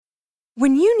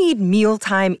When you need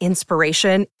mealtime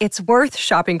inspiration, it's worth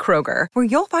shopping Kroger, where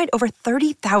you'll find over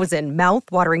 30,000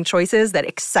 mouth-watering choices that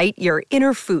excite your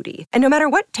inner foodie. And no matter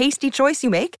what tasty choice you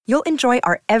make, you'll enjoy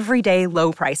our everyday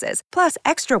low prices, plus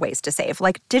extra ways to save,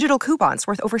 like digital coupons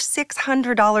worth over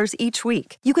 $600 each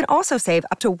week. You can also save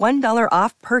up to $1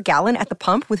 off per gallon at the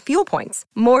pump with fuel points.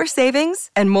 More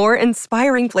savings and more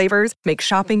inspiring flavors make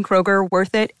shopping Kroger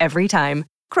worth it every time.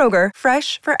 Kroger,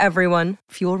 fresh for everyone.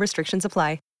 Fuel restrictions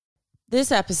apply. This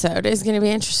episode is going to be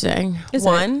interesting.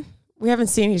 One, we haven't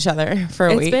seen each other for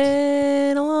a week. It's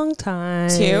been a long time.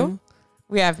 2,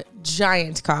 we have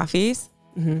giant coffees.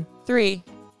 3,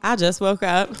 I just woke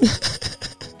up.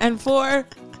 And 4,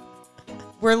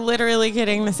 we're literally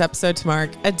getting this episode to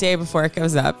Mark a day before it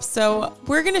goes up. So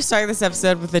we're going to start this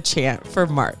episode with a chant for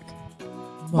Mark.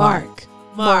 Mark.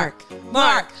 Mark.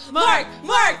 Mark. Mark. Mark.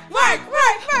 Mark. Mark.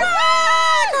 Mark.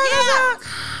 Yeah.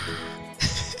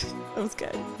 That was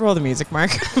good. Roll the music,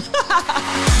 Mark.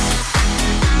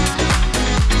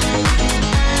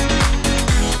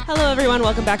 Hello, everyone.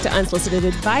 Welcome back to Unsolicited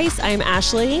Advice. I'm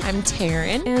Ashley. I'm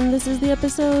Taryn. And this is the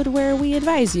episode where we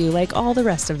advise you, like all the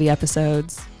rest of the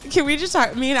episodes. Can we just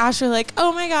talk? Me and Ash were like,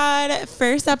 oh my God,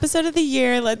 first episode of the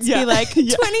year. Let's be like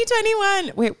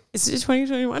 2021. Wait, is it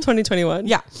 2021? 2021.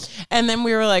 Yeah. And then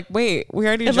we were like, wait, we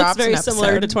already It dropped looks very an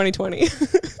similar episode. to 2020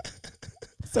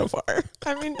 so far.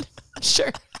 I mean,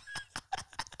 sure.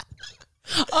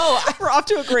 Oh, we're off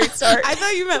to a great start. I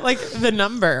thought you meant like the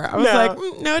number. I was like,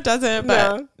 no, it doesn't.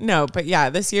 But no, but yeah,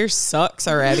 this year sucks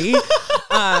already.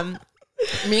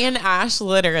 Me and Ash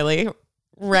literally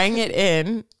rang it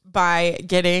in by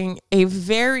getting a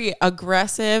very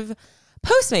aggressive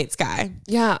Postmates guy.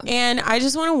 Yeah. And I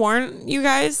just want to warn you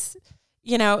guys,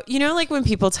 you know, like when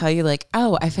people tell you like,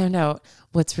 oh, I found out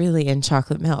what's really in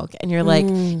chocolate milk. And you're like,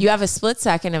 you have a split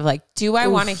second of like, do I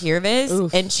want to hear this?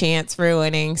 And chance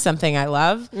ruining something I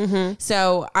love.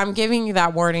 So I'm giving you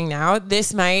that warning now.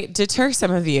 This might deter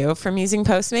some of you from using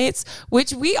Postmates,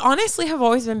 which we honestly have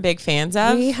always been big fans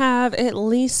of. We have at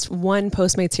least one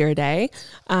Postmates here a day.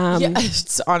 Yeah,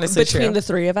 it's honestly between true. the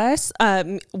three of us.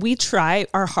 We try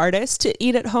our hardest to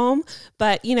eat at home,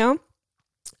 but you know,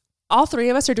 all three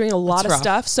of us are doing a lot of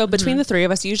stuff. So between the three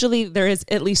of us, usually there is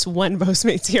at least one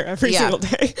Postmates here every single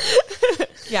day.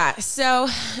 Yeah. So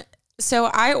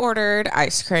I ordered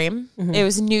ice cream. It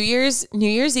was New Year's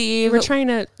Eve. We were trying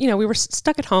to, we were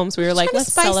stuck at home. So we were like,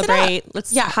 let's celebrate.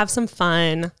 Let's have some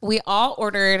fun. We all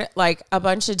ordered like a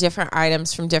bunch of different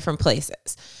items from different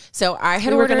places. So I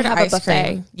had ordered ice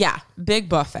cream. Yeah. Big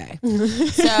buffet.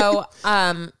 So,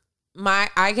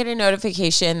 I get a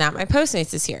notification that my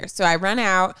Postmates is here. So I run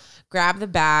out, grab the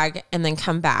bag, and then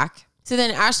come back. So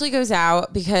then Ashley goes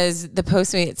out because the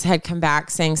Postmates had come back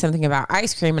saying something about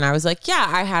ice cream. And I was like, yeah,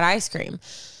 I had ice cream.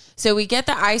 So we get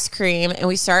the ice cream and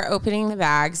we start opening the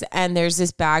bags. And there's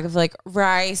this bag of like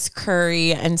rice,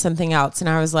 curry, and something else. And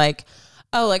I was like,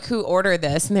 oh, like who ordered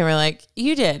this? And they were like,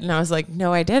 you did. And I was like,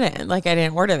 no, I didn't. Like I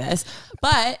didn't order this.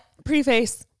 But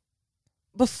preface,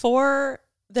 before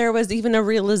there was even a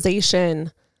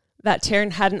realization that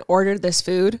Taryn hadn't ordered this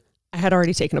food, I had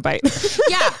already taken a bite.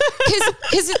 Yeah,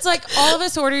 because it's like all of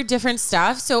us ordered different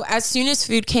stuff. So as soon as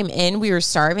food came in, we were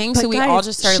starving. So we all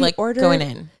just started like going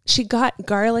in. She got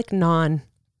garlic naan.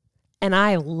 And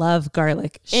I love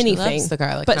garlic. She loves the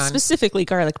garlic but naan. Specifically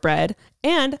garlic bread.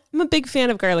 And I'm a big fan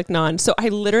of garlic naan. So I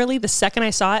literally, the second I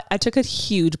saw it, I took a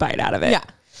huge bite out of it. Yeah.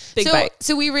 Big bite.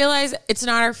 So we realize it's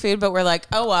not our food, but we're like,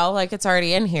 oh, well, like it's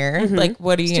already in here. Like,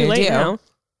 what are you going to do? Now.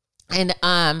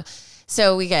 And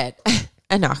so we get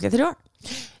a knock at the door.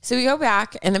 So we go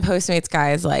back and the Postmates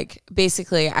guy is like,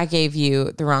 basically, I gave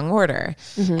you the wrong order.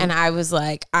 And I was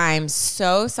like, I'm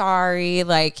so sorry.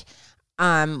 Like,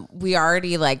 we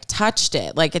already like touched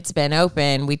it. Like it's been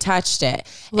open. We touched it.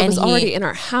 Well, and it was already in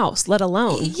our house, let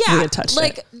alone we had touched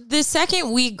like it. The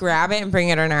second we grab it and bring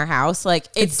it in our house, like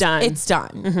it's done. It's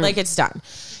done. Like it's done.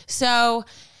 So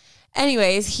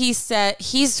anyways, he said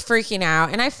he's freaking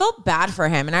out and I felt bad for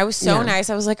him. And I was so nice.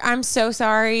 I was like, I'm so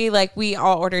sorry. Like we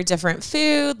all ordered different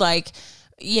food. Like,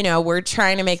 you know, we're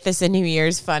trying to make this a New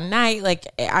Year's fun night. Like,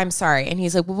 I'm sorry. And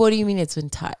he's like, well, what do you mean it's been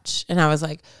touched? And I was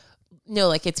like, no,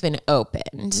 like it's been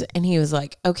opened. And he was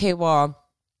like, okay, well,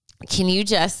 can you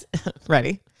just,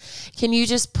 ready? Can you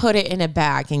just put it in a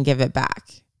bag and give it back?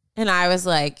 And I was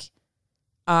like,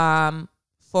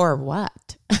 for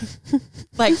what?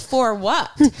 Like, for what?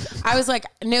 I was like,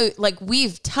 no, like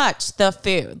we've touched the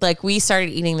food. Like we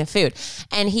started eating the food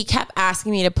and he kept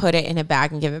asking me to put it in a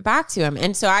bag and give it back to him.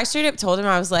 And so I straight up told him,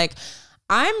 I was like,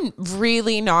 I'm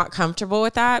really not comfortable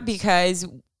with that because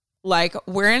like,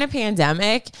 we're in a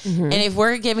pandemic, and if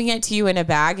we're giving it to you in a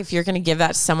bag, if you're going to give that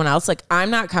to someone else, like,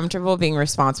 I'm not comfortable being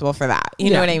responsible for that.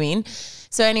 You know what I mean?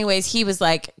 So anyways, he was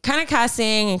like kind of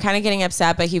cussing and kind of getting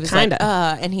upset, but he was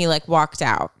and he like walked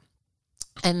out.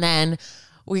 And then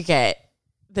we get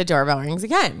the doorbell rings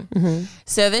again.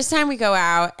 So this time we go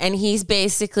out and he's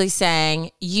basically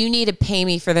saying, you need to pay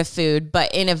me for the food,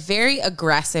 but in a very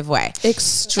aggressive way.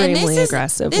 Extremely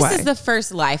aggressive way. This is the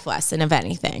first life lesson of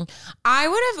anything. I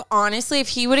would have honestly, if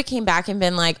he would have came back and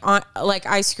been like,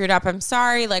 I screwed up, I'm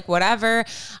sorry, like whatever.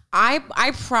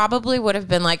 I probably would have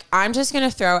been like, I'm just going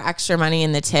to throw extra money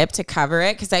in the tip to cover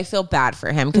it because I feel bad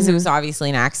for him because it was obviously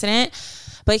an accident.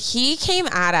 But he came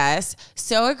at us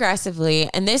so aggressively.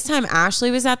 And this time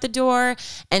Ashley was at the door.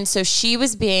 And so she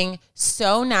was being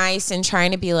so nice and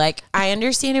trying to be like, I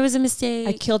understand it was a mistake.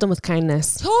 I killed him with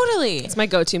kindness. Totally. It's my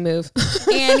go-to move.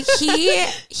 And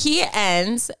he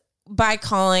ends by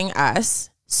calling us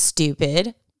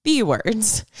stupid B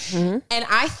words. And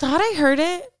I thought I heard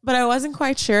it, but I wasn't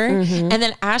quite sure. And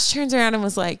then Ash turns around and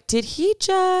was like, did he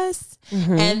just?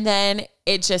 And then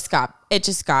it just got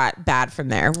bad from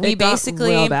there. We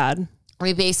basically real bad.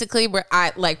 We basically we're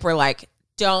like,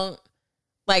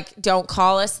 don't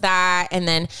call us that. And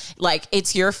then like,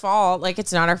 it's your fault. Like,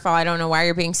 it's not our fault. I don't know why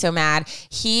you're being so mad.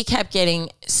 He kept getting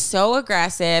so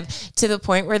aggressive to the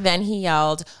point where then he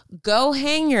yelled, go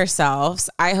hang yourselves.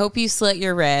 I hope you slit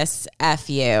your wrists. F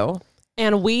you.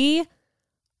 And we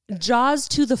jaws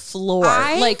to the floor,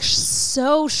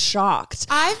 so shocked.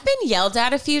 I've been yelled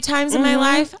at a few times in my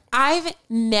life. I've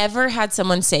never had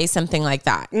someone say something like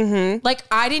that. Like,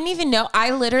 I didn't even know.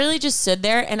 I literally just stood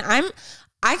there and I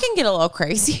can get a little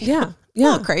crazy. Yeah. A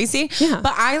little crazy. Yeah.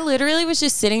 But I literally was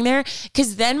just sitting there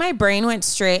because then my brain went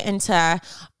straight into,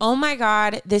 oh my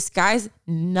God, this guy's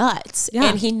nuts. Yeah.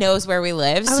 And he knows where we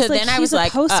live. So then I was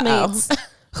like, Postmates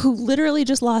who literally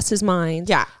just lost his mind.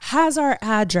 Yeah. Has our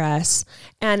address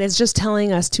and is just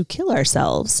telling us to kill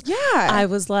ourselves. Yeah. I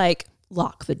was like,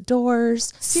 lock the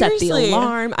doors, set the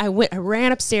alarm. I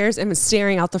ran upstairs and was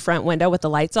staring out the front window with the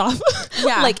lights off.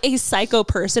 Yeah. Like a psycho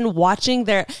person watching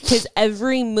his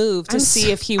every move to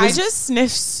see if he was. I just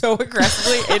sniffed so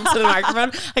aggressively into the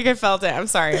microphone. Like, I felt it. I'm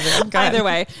sorry. Either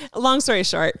way, long story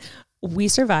short, we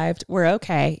survived. We're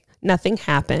okay. Nothing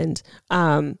happened.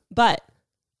 But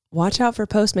watch out for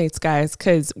Postmates, guys,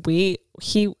 because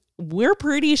we're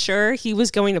pretty sure he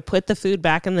was going to put the food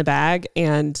back in the bag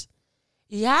and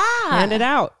hand it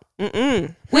out.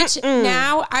 Which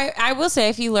now I will say,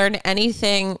 if you learned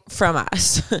anything from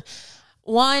us,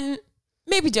 one,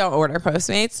 maybe don't order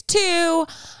Postmates. Two,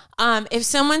 if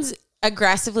someone's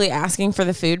aggressively asking for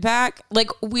the food back,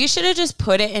 like, we should have just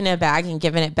put it in a bag and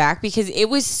given it back because it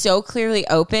was so clearly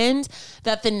opened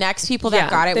that the next people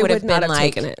that got it would have been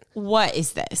like, what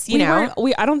is this?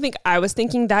 I don't think I was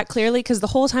thinking that clearly because the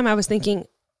whole time I was thinking,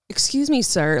 excuse me,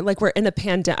 sir, like, we're in a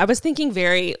pandemic. I was thinking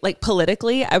very like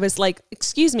politically. I was like,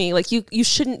 excuse me, like you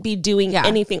shouldn't be doing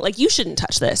anything. Like, you shouldn't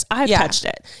touch this. I've touched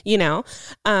it,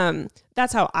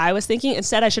 that's how I was thinking.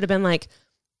 Instead, I should have been like,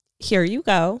 here you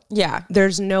go. Yeah.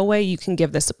 There's no way you can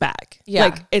give this back. Yeah.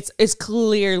 Like, it's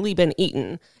clearly been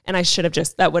eaten. And I should have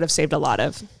that would have saved a lot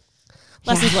of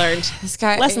lessons learned. This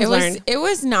guy, learned. It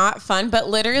was not fun, but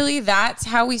literally that's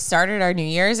how we started our New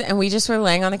Year's. And we just were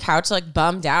laying on the couch, like,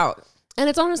 bummed out. And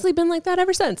it's honestly been like that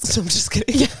ever since. I'm just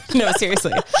kidding. No,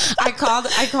 seriously. I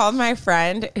called my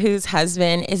friend whose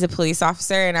husband is a police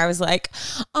officer, and I was like,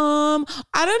 I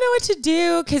don't know what to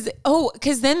do.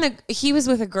 Cause then he was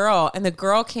with a girl, and the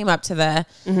girl came up to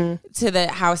the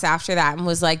house after that and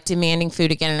was like demanding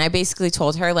food again. And I basically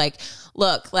told her, like,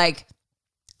 look, like,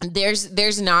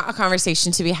 there's not a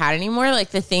conversation to be had anymore.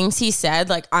 Like, the things he said,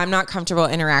 like, I'm not comfortable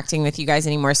interacting with you guys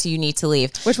anymore, so you need to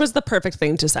leave. Which was the perfect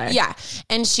thing to say. Yeah.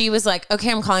 And she was like, okay,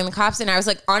 I'm calling the cops. And I was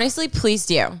like, honestly, please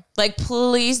do. Like,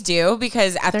 please do,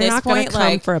 because at this point, come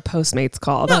like, for a Postmates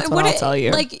call. That's what I'll tell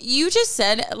you. Like, you just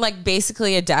said, like,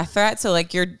 basically a death threat. So,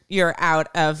 like, you're out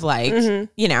of, like,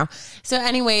 So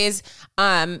anyways,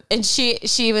 and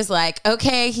she was like,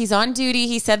 okay, he's on duty.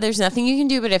 He said there's nothing you can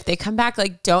do, but if they come back,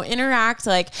 like, don't interact.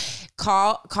 Like,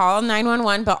 call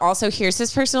 911, but also here's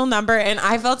his personal number. And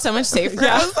I felt so much safer.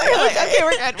 I was like, okay,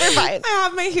 we're good. We're fine. I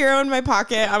have my hero in my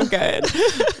pocket. I'm good.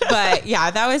 But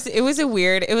yeah, it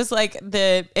was like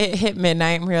it hit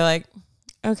midnight and we were like,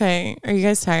 okay, are you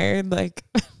guys tired? Like,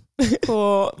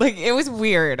 cool. Like, it was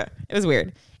weird.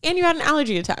 And you had an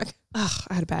allergy attack. Oh,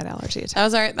 I had a bad allergy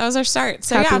attack. That was our start.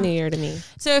 So Happy New Year to me.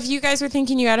 So if you guys were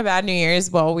thinking you had a bad New Year's,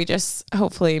 well, we just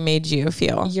hopefully made you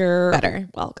feel better.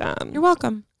 Welcome. You're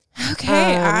welcome.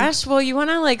 Okay, Ash. Well, you want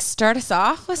to like start us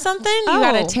off with something? You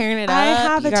got to tearing it up. I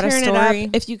have a tearing it up.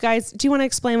 If you guys, do you want to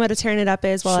explain what a tearing it up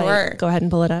is? While I go ahead and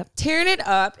pull it up. Tearing it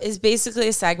up is basically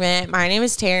a segment. My name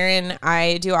is Taryn.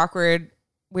 I do awkward,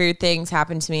 weird things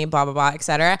happen to me, blah, blah, blah,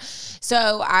 etc.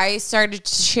 So I started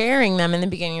sharing them in the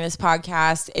beginning of this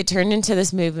podcast. It turned into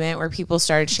this movement where people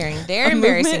started sharing their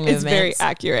embarrassing movements. It's very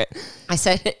accurate. I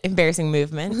said embarrassing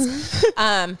movements.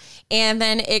 And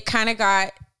then it kind of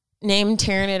got named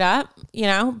Tearing It Up, you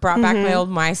know, brought back my old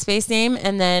MySpace name.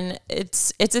 And then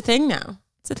it's a thing now.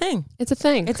 It's a thing. It's a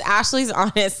thing. It's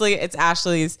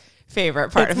Ashley's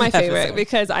favorite part of my favorite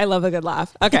because I love a good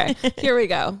laugh. Okay, here we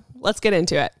go. Let's get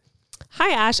into it.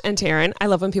 Hi, Ash and Taryn. I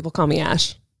love when people call me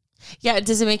Ash. Yeah,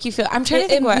 does it make you feel... I'm trying to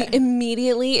think what...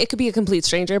 Immediately, it could be a complete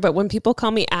stranger, but when people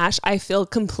call me Ash, I feel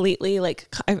completely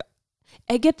like...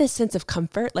 I get this sense of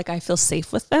comfort, like I feel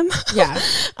safe with them. Yeah.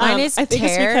 Mine is I think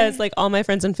it's because like all my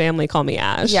friends and family call me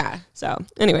Ash. Yeah. So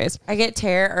anyways. I get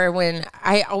Tare, or when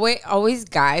I always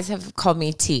guys have called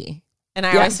me T. And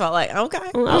I always felt like,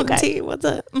 okay, T, what's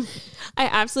up? I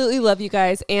absolutely love you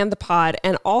guys and the pod.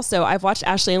 And also, I've watched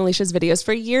Ashley and Alicia's videos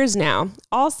for years now.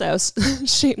 Also,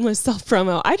 shameless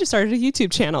self-promo, I just started a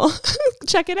YouTube channel.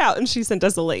 Check it out. And she sent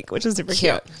us a link, which is super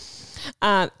cute.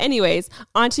 Anyways,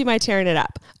 on to my tearing it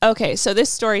up. Okay, so this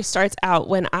story starts out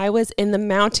when I was in the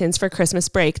mountains for Christmas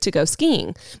break to go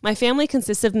skiing. My family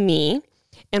consists of me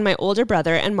and my older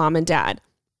brother and mom and dad.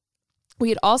 We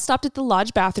had all stopped at the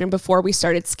lodge bathroom before we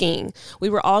started skiing. We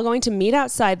were all going to meet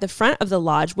outside the front of the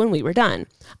lodge when we were done.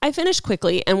 I finished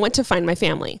quickly and went to find my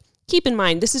family. Keep in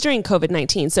mind, this is during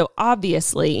COVID-19, so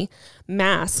obviously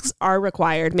masks are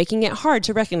required, making it hard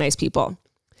to recognize people.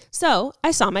 So I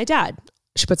saw my dad.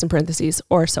 She puts in parentheses,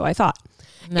 or so I thought.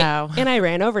 No. And I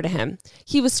ran over to him.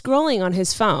 He was scrolling on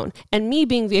his phone, and me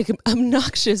being the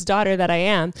obnoxious daughter that I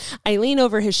am, I lean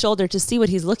over his shoulder to see what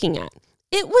he's looking at.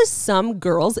 It was some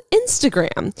girl's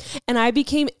Instagram, and I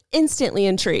became instantly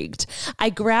intrigued. I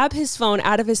grabbed his phone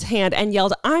out of his hand and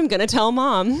yelled, "I'm going to tell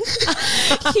mom."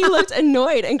 He looked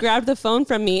annoyed and grabbed the phone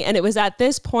from me, and it was at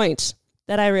this point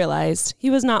that I realized he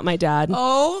was not my dad.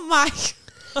 Oh my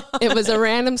God. It was a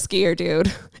random skier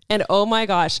dude. And oh my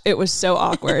gosh, it was so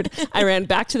awkward. I ran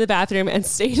back to the bathroom and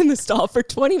stayed in the stall for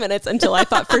 20 minutes until I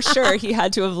thought for sure he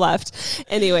had to have left.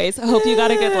 Anyways, I hope you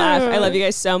got a good laugh. I love you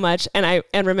guys so much. And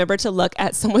remember to look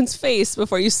at someone's face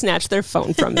before you snatch their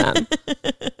phone from them.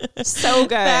 So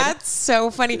good. That's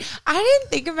so funny. I didn't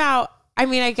think about, I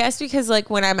mean, I guess because like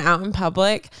when I'm out in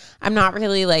public, I'm not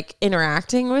really like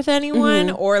interacting with anyone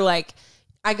or like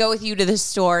I go with you to the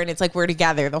store and it's like we're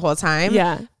together the whole time.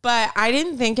 Yeah. But I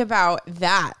didn't think about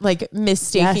that, like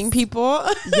mistaking people.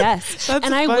 Yes. And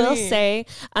funny. I will say,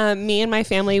 me and my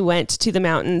family went to the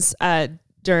mountains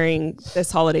during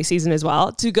this holiday season as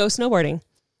well to go snowboarding.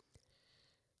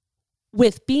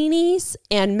 With beanies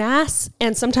and masks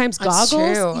and sometimes goggles,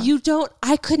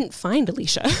 I couldn't find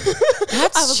Alicia.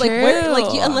 That's I was true.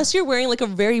 like, unless you're wearing like a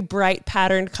very bright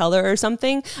patterned color or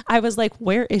something, I was like,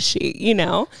 where is she? You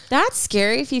know? That's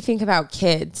scary if you think about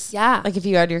kids. Yeah. Like if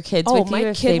you had your kids with you,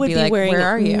 my kid would be like, wearing where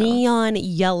are you? Neon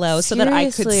yellow so that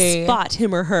I could spot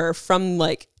him or her from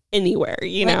like anywhere,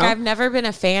 you know? Like I've never been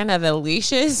a fan of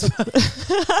Alicia's,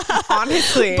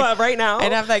 honestly. But right now,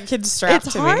 I'd have that kid strapped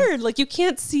to me. It's hard. Like you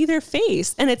can't see their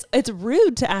face. And it's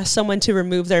rude to ask someone to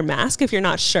remove their mask if you're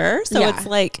not sure. So it's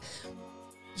like,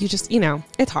 you just,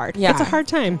 it's hard. Yeah. It's a hard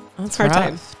time. It's a hard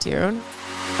time, dude.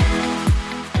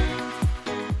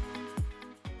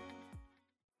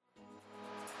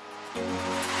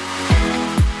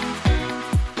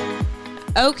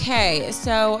 Okay,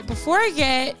 so before I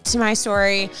get to my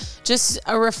story, just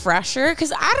a refresher,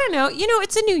 because I don't know,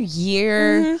 it's a new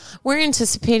year. Mm-hmm. We're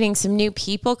anticipating some new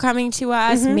people coming to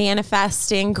us,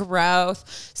 manifesting growth.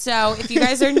 So if you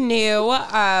guys are new,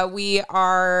 we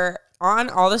are on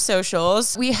all the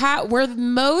socials. We're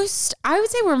most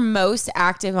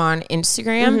active on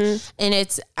Instagram, and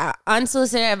it's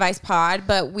Unsolicited Advice Pod,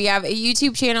 but we have a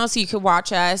YouTube channel so you can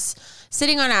watch us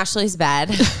sitting on Ashley's bed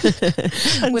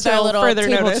with our little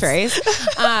table trays.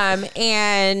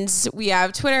 And we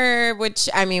have Twitter, which,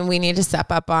 we need to step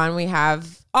up on. We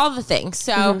have all the things.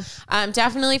 So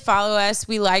definitely follow us.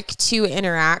 We like to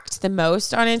interact the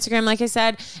most on Instagram, like I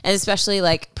said, and especially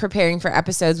like preparing for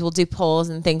episodes, we'll do polls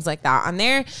and things like that on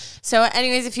there. So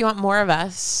anyways, if you want more of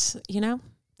us,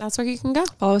 that's where you can go.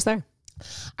 Follow us there.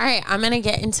 All right, I'm going to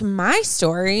get into my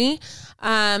story.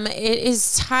 It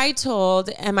is titled,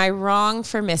 "Am I Wrong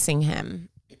for Missing Him?"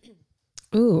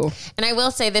 Ooh. And I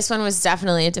will say this one was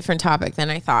definitely a different topic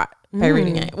than I thought by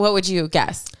reading it. What would you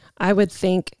guess? I would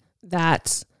think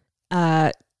that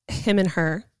him and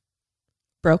her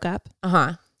broke up.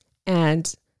 Uh-huh.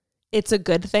 And it's a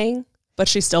good thing, but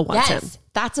she still wants him.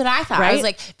 That's what I thought. Right? I was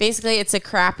like, basically it's a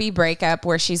crappy breakup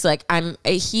where she's like,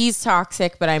 he's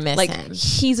toxic, but I miss him.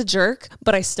 He's a jerk,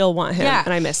 but I still want him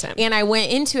and I miss him. And I went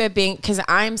into it being, cause if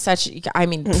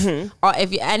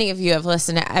any of you have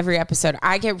listened to every episode,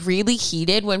 I get really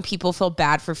heated when people feel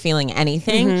bad for feeling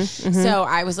anything. So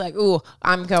I was like, ooh,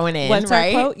 I'm going in. What's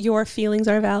our quote? Your feelings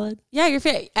are valid. Yeah.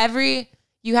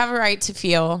 You have a right to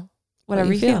feel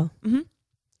whatever you feel.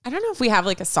 I don't know if we have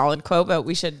like a solid quote, but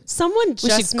we should. Someone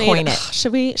just coin it.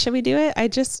 Should we do it? I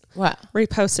just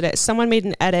reposted it. Someone made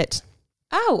an edit.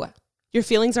 Oh, your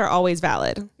feelings are always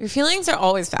valid. Your feelings are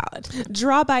always valid.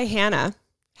 Draw by Hannah.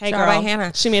 Hey, Draw by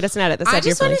Hannah. She made us an edit that said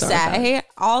your feelings are valid. I just want to say,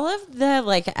 all of the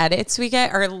like edits we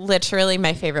get are literally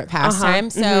my favorite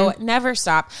pastime. So never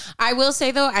stop. I will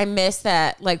say though, I miss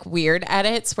that like weird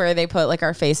edits where they put like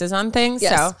our faces on things.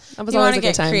 Yes, so if you want to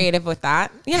get creative with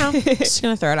that, just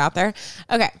gonna throw it out there.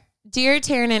 Okay, dear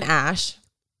Taryn and Ash,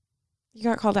 you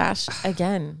got called Ash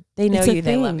again. They know you.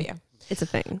 They love you. It's a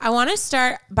thing. I want to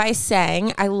start by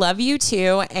saying I love you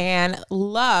too and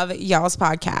love y'all's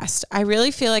podcast. I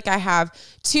really feel like I have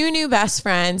 2 new best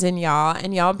friends in y'all,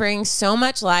 and y'all bring so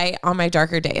much light on my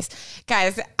darker days.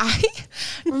 Guys, I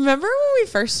remember when we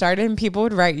first started and people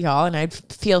would write y'all and I'd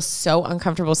feel so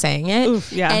uncomfortable saying it.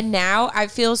 Oof, yeah. And now I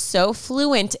feel so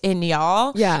fluent in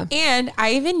y'all. Yeah. And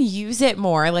I even use it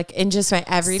more like in just my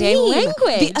everyday language.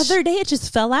 The other day it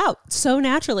just fell out so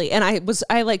naturally. And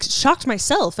I like shocked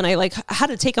myself, and I like had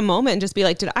to take a moment and just be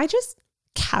like, did I just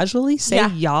casually say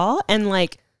y'all and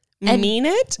like mean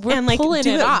it and like do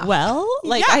it off. Well?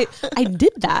 Like I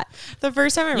did that. The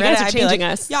first time I read you guys it, are changing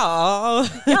us. Y'all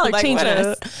are like, changing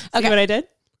us. Okay. See what I did?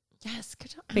 Yes.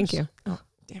 Good job. Thank you. Oh,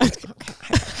 damn.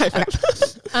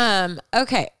 Okay.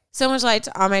 Okay. So much light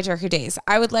on my darker days.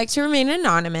 I would like to remain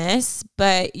anonymous,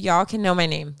 but y'all can know my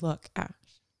name. Look, Ash.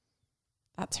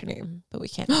 That's her name, but we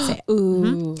can't say it.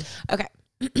 Ooh. Okay.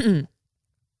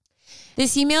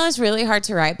 This email is really hard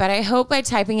to write, but I hope by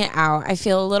typing it out, I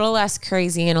feel a little less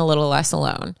crazy and a little less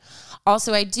alone.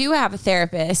 Also, I do have a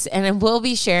therapist, and I will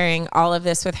be sharing all of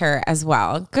this with her as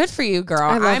well. Good for you, girl.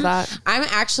 I love that. I'm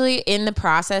actually in the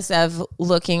process of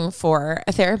looking for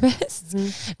a therapist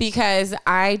because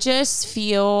I just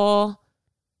feel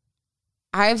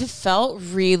I've felt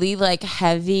really like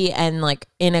heavy and like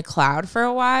in a cloud for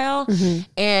a while.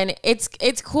 And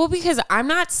it's cool because I'm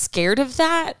not scared of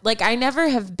that. Like I never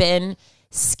have been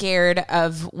scared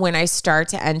of when I start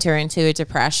to enter into a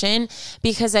depression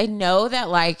because I know that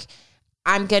like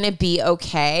I'm going to be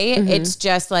okay. It's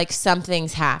just like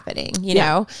something's happening, you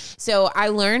know? So I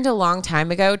learned a long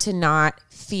time ago to not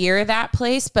fear that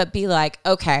place, but be like,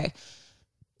 okay,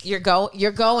 you're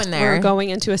going there. We're going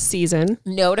into a season.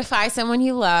 Notify someone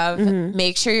you love.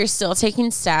 Make sure you're still taking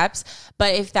steps.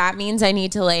 But if that means I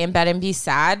need to lay in bed and be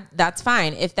sad, that's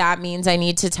fine. If that means I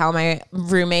need to tell my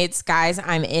roommates, guys,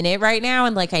 I'm in it right now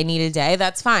and like I need a day,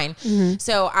 that's fine.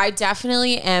 So I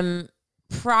definitely am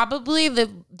probably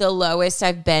the lowest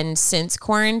I've been since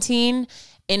quarantine.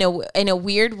 In a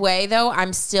weird way though,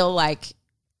 I'm still like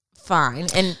fine.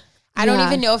 And I don't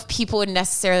even know if people would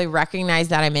necessarily recognize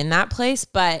that I'm in that place,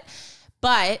 but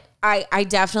I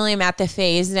definitely am at the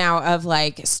phase now of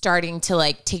like starting to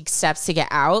like take steps to get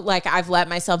out. Like I've let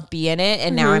myself be in it,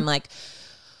 and now I'm like,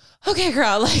 okay,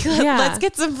 girl, like let's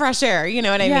get some fresh air. You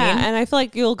know what I mean? And I feel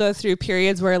like you'll go through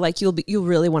periods where like you'll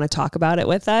really want to talk about it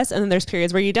with us, and then there's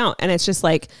periods where you don't, and it's just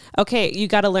like, okay, you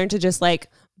got to learn to just like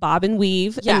bob and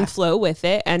weave and flow with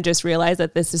it, and just realize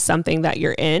that this is something that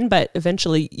you're in, but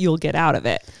eventually you'll get out of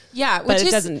it. Yeah. But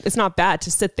it's not bad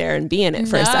to sit there and be in it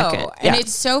for a second. And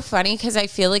it's so funny because I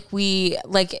feel like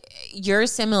you're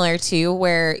similar to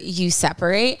where you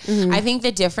separate. I think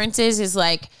the difference is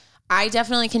like, I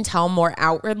definitely can tell more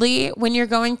outwardly when you're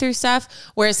going through stuff,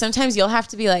 whereas sometimes you'll have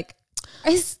to be like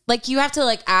you have to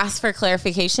like ask for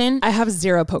clarification. I have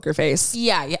zero poker face.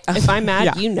 Yeah. If I'm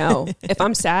mad, you know. If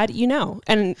I'm sad, you know.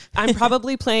 And I'm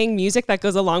probably playing music that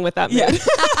goes along with that mood.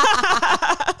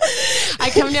 I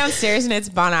come downstairs and it's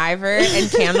Bon Iver and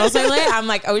candles are lit. I'm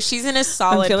like, oh, she's in a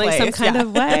solid feeling place. Some kind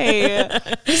of way.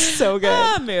 So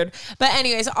good. Mood. But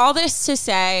anyways, all this to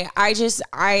say, I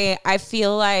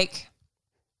feel like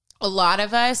a lot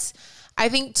of us, I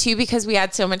think too, because we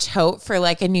had so much hope for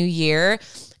like a new year,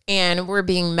 and we're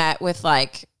being met with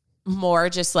like more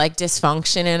just like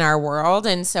dysfunction in our world.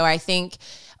 And so I think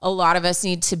a lot of us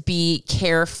need to be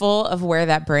careful of where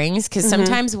that brings. Cause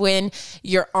sometimes when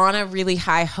you're on a really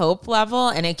high hope level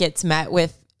and it gets met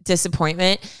with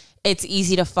disappointment, it's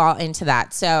easy to fall into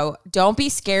that. So don't be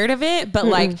scared of it, but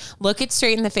like look it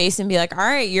straight in the face and be like, all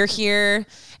right, you're here.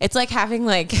 It's like having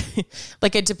like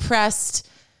a depressed,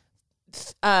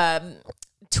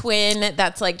 twin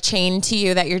that's like chained to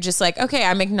you that you're just like, okay,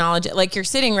 I'm acknowledging, like you're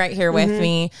sitting right here with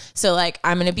me. So like,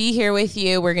 I'm going to be here with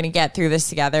you. We're going to get through this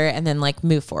together and then like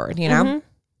move forward, you know?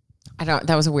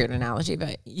 That was a weird analogy,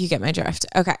 but you get my drift.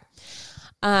 Okay.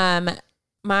 My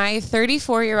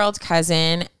 34-year-old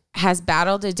cousin has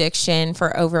battled addiction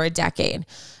for over a decade.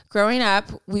 Growing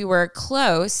up, we were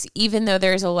close, even though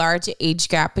there's a large age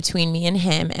gap between me and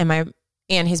him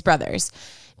and his brothers.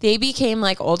 They became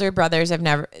like the older brothers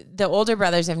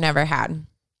I've never had.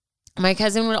 My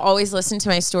cousin would always listen to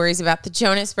my stories about the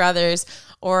Jonas Brothers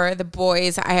or the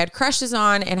boys I had crushes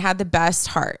on and had the best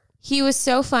heart. He was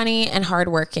so funny and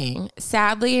hardworking.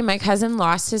 Sadly, my cousin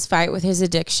lost his fight with his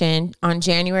addiction on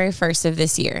January 1st of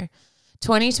this year.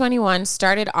 2021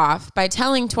 started off by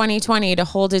telling 2020 to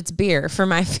hold its beer for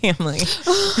my family.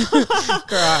 Girl,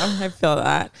 I feel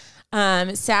that.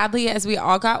 Sadly, as we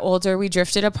all got older, we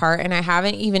drifted apart and I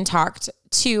haven't even talked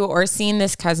to or seen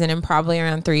this cousin in probably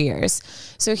around 3 years.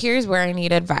 So here's where I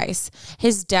need advice.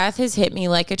 His death has hit me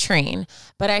like a train,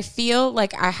 but I feel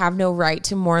like I have no right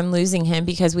to mourn losing him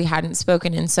because we hadn't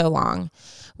spoken in so long.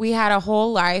 He had a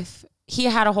whole life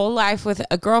with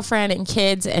a girlfriend and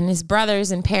kids and his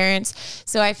brothers and parents.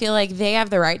 So I feel like they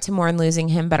have the right to mourn losing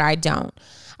him, but I don't.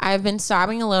 I have been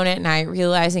sobbing alone at night,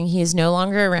 realizing he is no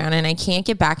longer around and I can't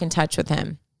get back in touch with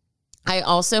him. I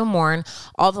also mourn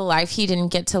all the life he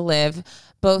didn't get to live,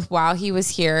 both while he was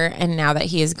here and now that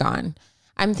he is gone.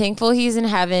 I'm thankful he's in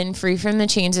heaven, free from the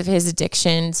chains of his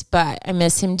addictions, but I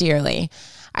miss him dearly.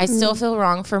 I still feel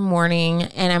wrong for mourning,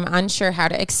 and I'm unsure how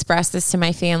to express this to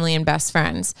my family and best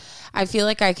friends. I feel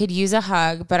like I could use a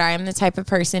hug, but I am the type of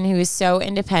person who is so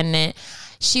independent.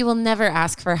 She will never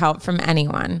ask for help from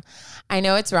anyone. I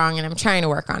know it's wrong, and I'm trying to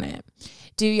work on it.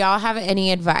 Do y'all have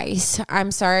any advice?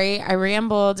 I'm sorry I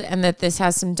rambled and that this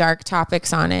has some dark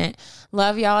topics on it.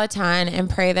 Love y'all a ton and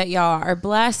pray that y'all are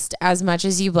blessed as much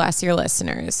as you bless your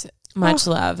listeners. Much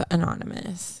love,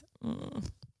 Anonymous.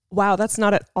 Wow, that's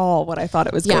not at all what I thought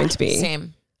it was going to be.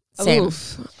 Same.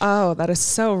 Oof. Oh, that is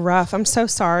so rough. I'm so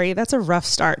sorry. That's a rough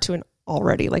start to an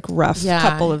already like rough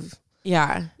couple of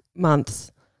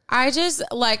months. I just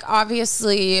like,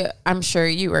 obviously, I'm sure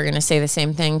you were going to say the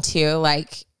same thing too.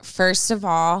 Like, first of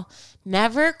all,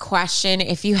 never question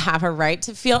if you have a right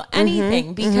to feel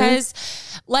anything because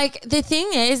like the thing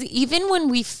is, even when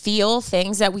we feel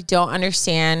things that we don't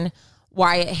understand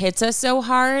why it hits us so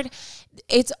hard,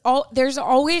 there's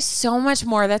always so much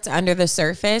more that's under the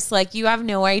surface. Like you have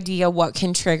no idea what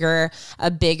can trigger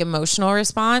a big emotional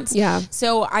response. Yeah.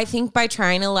 So I think by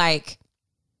trying to like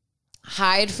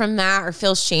hide from that or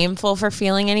feel shameful for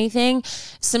feeling anything,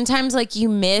 sometimes like you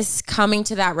miss coming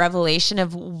to that revelation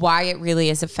of why it really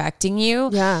is affecting you.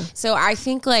 Yeah. So I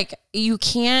think like you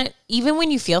can't, even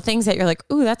when you feel things that you're like,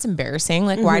 ooh, that's embarrassing.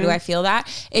 Like, why do I feel that?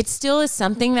 It still is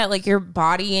something that like your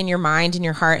body and your mind and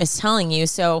your heart is telling you.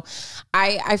 So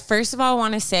I first of all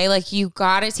want to say like, you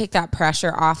got to take that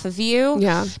pressure off of you.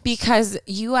 Yeah. Because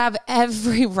you have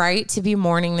every right to be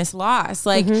mourning this loss.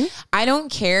 Like, I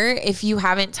don't care if you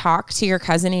haven't talked to your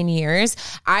cousin in years.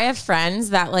 I have friends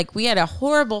that like, we had a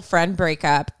horrible friend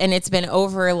breakup and it's been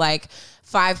over like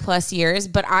 5+ years,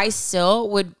 but I still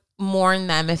would mourn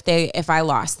them if I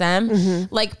lost them.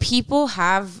 Like people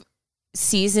have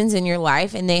seasons in your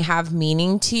life and they have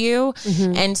meaning to you.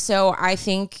 And so I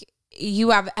think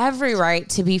you have every right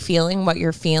to be feeling what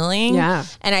you're feeling. Yeah.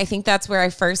 And I think that's where I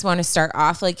first want to start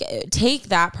off. Like take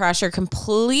that pressure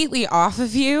completely off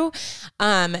of you.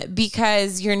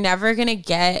 Because you're never going to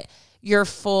get your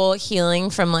full healing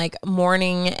from like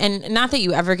mourning, and not that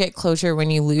you ever get closure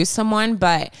when you lose someone,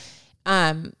 but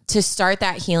to start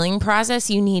that healing process,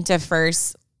 you need to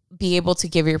first be able to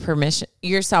give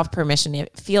yourself permission to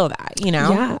feel that, you know?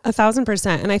 Yeah,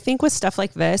 1,000%. And I think with stuff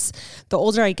like this, the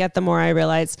older I get, the more I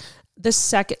realize the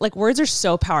second, like words are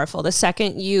so powerful. The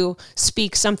second you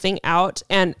speak something out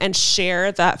and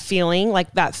share that feeling,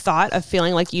 like that thought of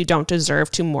feeling like you don't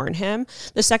deserve to mourn him,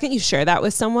 the second you share that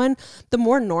with someone, the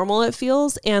more normal it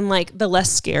feels and like the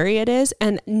less scary it is.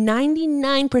 And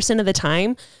 99% of the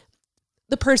time,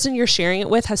 the person you're sharing it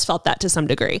with has felt that to some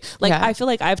degree. Like, I feel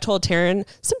like I've told Taryn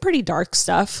some pretty dark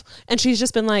stuff and she's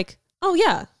just been like, oh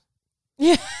yeah.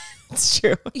 Yeah, it's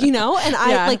true. You know? And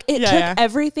I took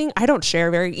everything. I don't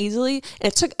share very easily.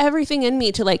 And it took everything in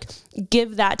me to like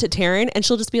give that to Taryn and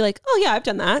she'll just be like, oh yeah, I've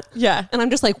done that. Yeah. And I'm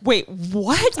just like, wait,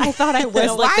 what? I thought I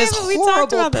was like this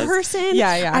horrible person.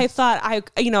 Yeah. I thought I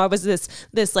was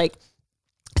this like,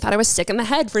 I thought I was sick in the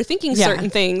head for thinking certain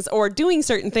things or doing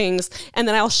certain things. And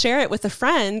then I'll share it with a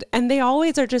friend and they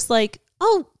always are just like,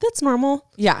 oh, that's normal.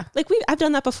 Yeah. Like I've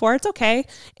done that before. It's okay.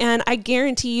 And I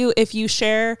guarantee you, if you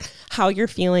share how you're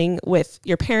feeling with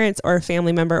your parents or a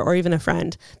family member or even a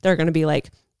friend, they're going to be like,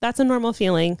 that's a normal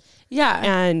feeling. Yeah.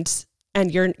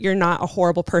 And you're not a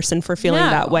horrible person for feeling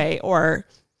that way, or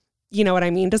you know what I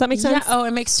mean? Does that make sense? Yeah. Oh,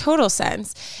 it makes total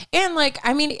sense. And like,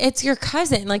 I mean, it's your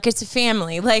cousin, like it's a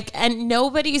family, like, and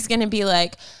nobody's going to be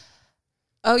like,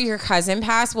 oh, your cousin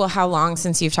passed. Well, how long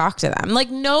since you've talked to them? Like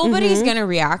nobody's going to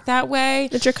react that way.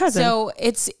 It's your cousin. So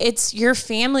it's your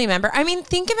family member. I mean,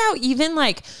 think about even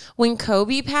like when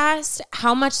Kobe passed,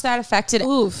 how much that affected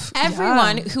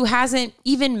everyone who hasn't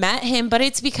even met him, but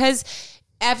it's because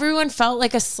everyone felt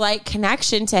like a slight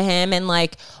connection to him, and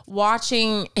like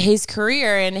watching his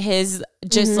career and his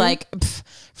just like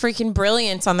freaking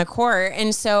brilliance on the court.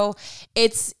 And so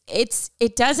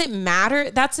it doesn't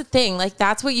matter. That's the thing. Like,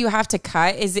 that's what you have to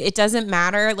cut, is it doesn't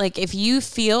matter. Like if you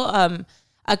feel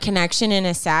a connection and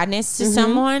a sadness to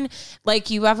someone,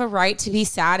 like you have a right to be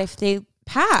sad if they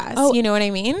pass. You know what I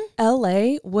mean?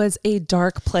 LA was a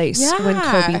dark place when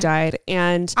Kobe died,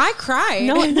 and I cried.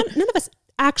 None of us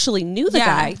actually knew the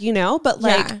guy, you know, but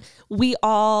like we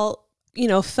all, you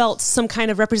know, felt some kind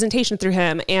of representation through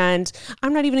him. And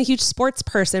I'm not even a huge sports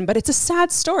person, but it's a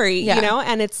sad story, you know,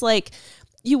 and it's like,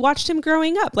 you watched him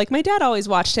growing up. Like my dad always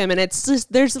watched him, and it's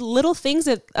just, there's little things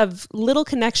of little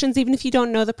connections, even if you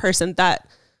don't know the person, that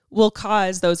will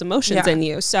cause those emotions in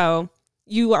you. So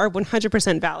you are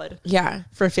 100% valid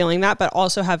for feeling that, but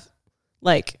also have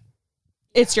like,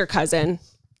 it's your cousin.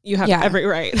 You have every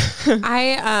right.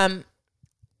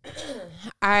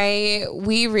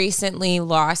 We recently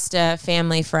lost a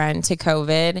family friend to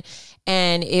COVID,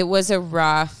 and it was a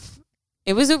rough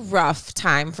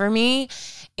time for me.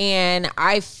 And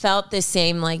I felt the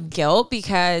same like guilt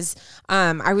because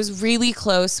I was really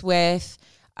close with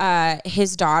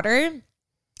his daughter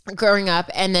growing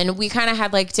up. And then we kind of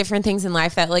had like different things in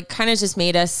life that like kind of just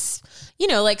made us, you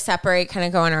know, like separate, kind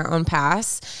of go on our own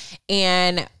paths.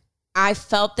 And I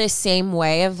felt this same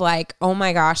way of like, oh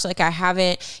my gosh, like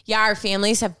our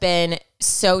families have been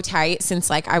so tight since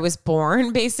like I was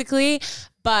born basically,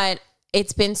 but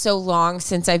it's been so long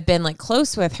since I've been like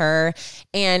close with her.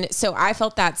 And so I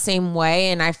felt that same way.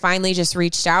 And I finally just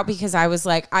reached out because I was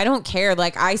like, I don't care.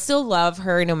 Like I still love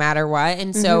her no matter what.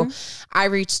 And so I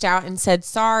reached out and said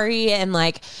sorry, and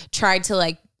like tried to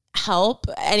like help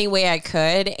any way I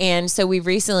could. And so we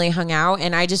recently hung out,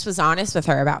 and I just was honest with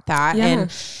her about that.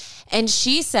 And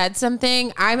she said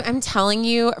something. I'm telling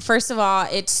you, first of all,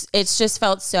 it's just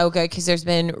felt so good because there's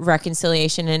been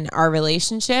reconciliation in our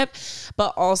relationship,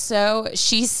 but also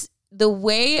the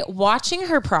way watching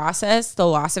her process the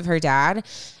loss of her dad.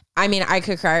 I mean, I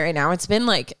could cry right now. It's been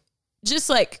like, just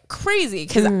like crazy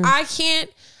because I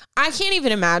can't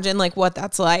even imagine like what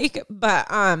that's like. But,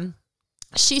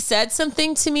 she said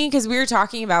something to me because we were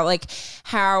talking about like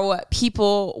how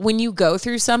people, when you go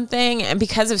through something, and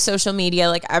because of social media,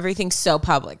 like everything's so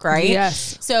public, right?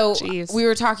 Yes. So we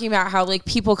were talking about how like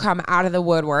people come out of the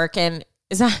woodwork, and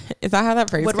is that how that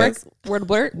phrase goes?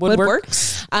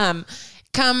 Woodworks.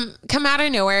 Come out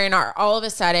of nowhere and are all of a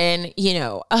sudden, you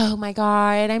know, oh my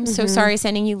God, I'm so sorry,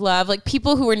 sending you love. Like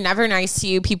people who were never nice to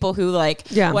you, people who like,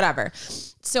 whatever.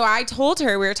 So I told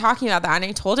her, we were talking about that, and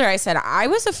I told her, I said, I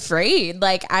was afraid.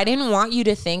 Like, I didn't want you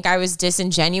to think I was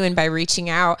disingenuous by reaching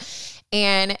out.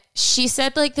 And she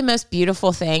said like the most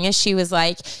beautiful thing is she was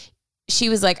like,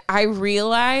 I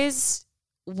realized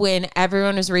when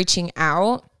everyone was reaching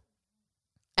out,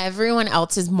 everyone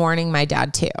else is mourning my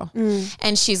dad too.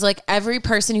 And she's like, every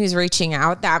person who's reaching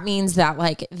out, that means that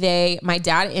like my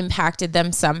dad impacted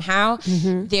them somehow.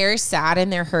 They're sad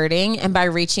and they're hurting. And by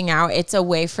reaching out, it's a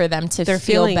way for them to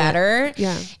feel better.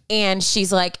 Yeah. And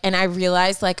she's like, and I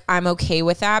realized like, I'm okay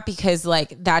with that because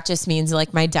like, that just means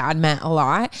like my dad meant a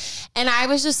lot. And I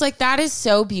was just like, that is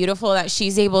so beautiful that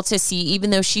she's able to see, even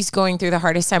though she's going through the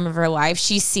hardest time of her life,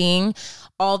 she's seeing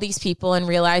all these people and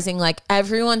realizing like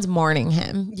everyone's mourning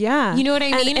him. Yeah. You know what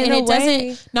I mean? And it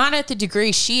doesn't, not at the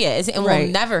degree she is, and we'll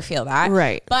never feel that.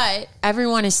 Right. But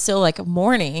everyone is still like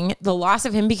mourning the loss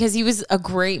of him because he was a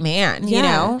great man, you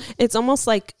know? It's almost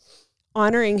like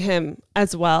honoring him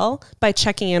as well by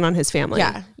checking in on his family,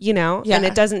 you know? And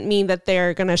it doesn't mean that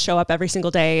they're going to show up every single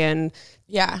day and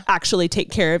actually take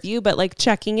care of you, but like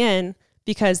checking in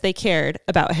because they cared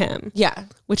about him. Yeah.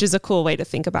 Which is a cool way to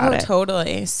think about it.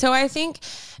 Totally. So I think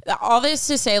all this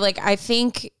to say, like, I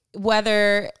think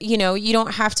whether, you know, you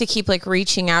don't have to keep like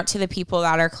reaching out to the people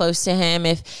that are close to him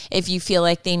if you feel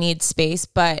like they need space,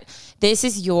 but this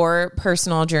is your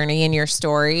personal journey and your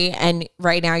story. And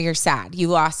right now you're sad. You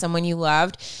lost someone you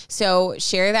loved. So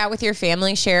share that with your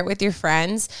family, share it with your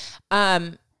friends.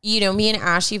 me and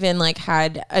Ash even like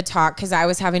had a talk because I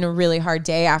was having a really hard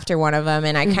day after one of them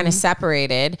and I kind of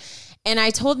separated. And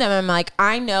I told them, I'm like,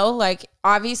 I know, like,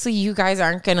 obviously you guys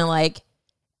aren't going to like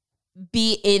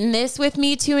be in this with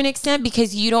me to an extent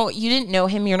because you didn't know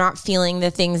him. You're not feeling the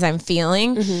things I'm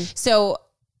feeling. So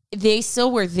they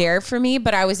still were there for me,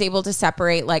 but I was able to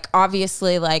separate, like,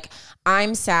 obviously, like,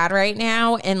 I'm sad right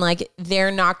now and like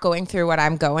they're not going through what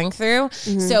I'm going through.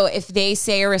 So if they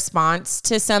say a response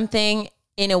to something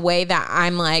in a way that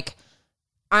I'm like,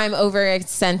 I'm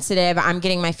oversensitive, I'm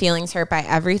getting my feelings hurt by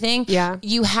everything. Yeah.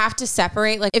 You have to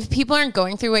separate. Like if people aren't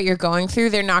going through what you're going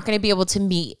through, they're not going to be able to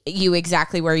meet you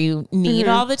exactly where you need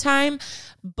all the time.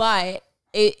 But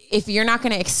if you're not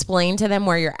going to explain to them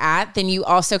where you're at, then you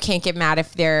also can't get mad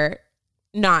if they're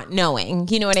not knowing,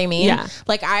 you know what I mean? Yeah.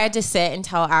 Like I had to sit and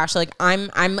tell Ash, like, I'm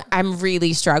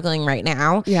really struggling right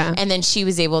now. Yeah. And then she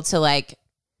was able to like,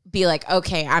 be like,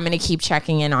 okay, I'm going to keep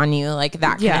checking in on you, like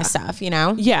that kind of stuff, you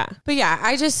know? Yeah. But yeah,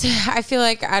 I feel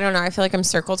like, I don't know, I feel like I'm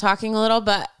circle talking a little,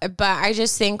 but I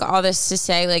just think all this to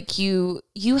say, like, you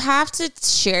have to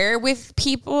share with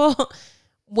people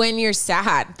when you're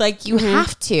sad. Like you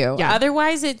have to. Yeah.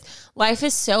 Otherwise life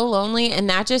is so lonely and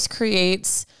that just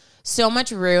creates so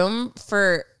much room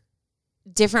for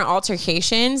different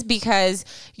altercations because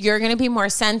you're going to be more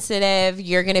sensitive.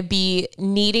 You're going to be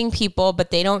needing people, but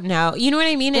they don't know. You know what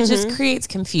I mean? It just creates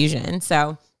confusion.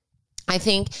 So I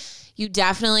think you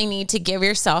definitely need to give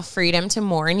yourself freedom to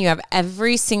mourn. You have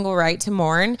every single right to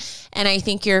mourn. And I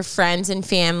think your friends and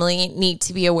family need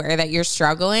to be aware that you're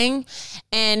struggling.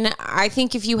 And I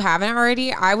think if you haven't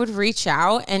already, I would reach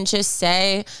out and just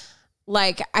say,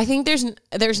 like, I think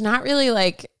there's not really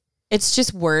like, it's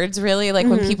just words really. Like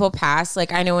when people pass,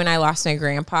 like I know when I lost my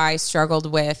grandpa, I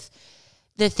struggled with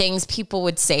the things people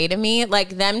would say to me,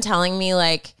 like them telling me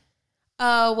like,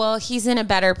 oh, well, he's in a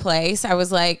better place. I was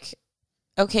like,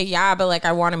 okay, yeah, but like,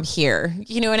 I want him here.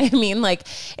 You know what I mean? Like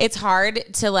it's hard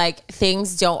to like,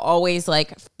 things don't always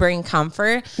like bring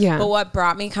comfort. Yeah. But what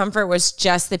brought me comfort was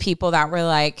just the people that were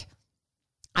like,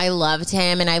 I loved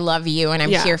him and I love you and I'm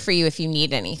here for you if you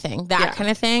need anything, that kind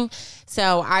of thing.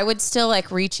 So I would still like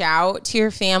reach out to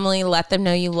your family, let them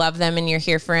know you love them and you're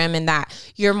here for him and that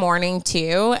you're mourning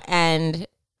too. And,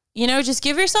 you know, just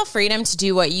give yourself freedom to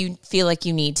do what you feel like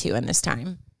you need to in this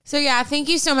time. So yeah, thank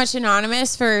you so much,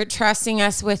 Anonymous, for trusting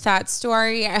us with that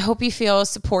story. I hope you feel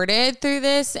supported through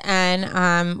this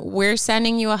and we're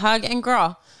sending you a hug. And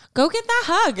girl, go get that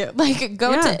hug. Like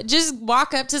to just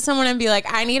walk up to someone and be like,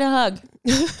 I need a hug.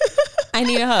 I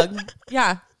need a hug.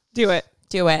 Yeah. Do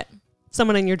it.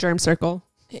 Someone in your germ circle.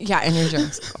 Yeah, in your germ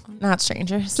circle. Not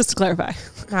strangers. Just to clarify.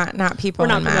 Not people. We're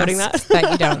not promoting that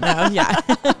you don't know. Yeah.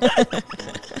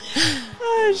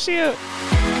 Oh, shoot.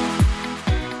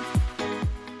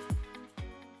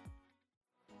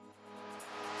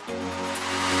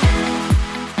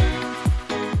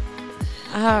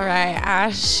 All right,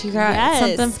 Ash, you got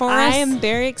something for us? I am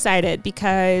very excited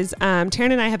because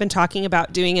Taryn and I have been talking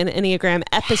about doing an Enneagram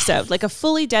episode, like a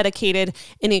fully dedicated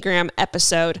Enneagram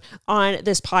episode on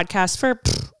this podcast for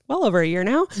well over a year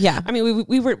now. Yeah. I mean,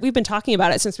 we've been talking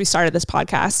about it since we started this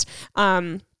podcast.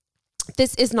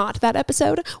 This is not that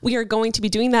episode. We are going to be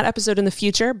doing that episode in the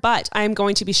future, but I'm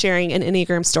going to be sharing an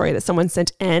Enneagram story that someone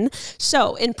sent in.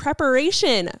 So in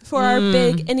preparation for our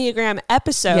big Enneagram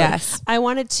episode, I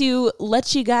wanted to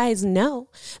let you guys know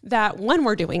that one,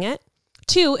 we're doing it.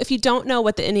 Two, if you don't know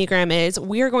what the Enneagram is,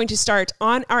 we are going to start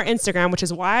on our Instagram, which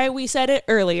is why we said it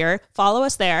earlier. Follow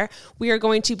us there. We are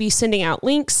going to be sending out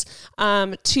links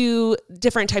to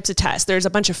different types of tests. There's a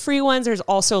bunch of free ones. There's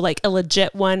also like a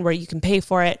legit one where you can pay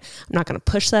for it. I'm not going to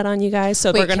push that on you guys.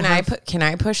 So we're going to can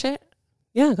I push it?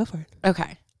 Yeah, go for it.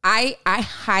 Okay. I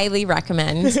highly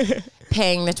recommend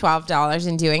paying the $12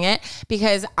 and doing it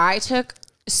because I took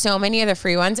so many of the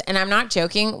free ones and I'm not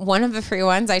joking. One of the free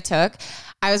ones I took,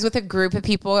 I was with a group of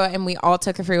people and we all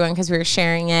took a free one because we were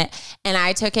sharing it. And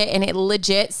I took it and it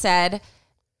legit said,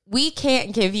 we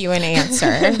can't give you an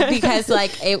answer because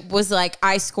like, it was like,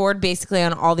 I scored basically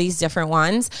on all these different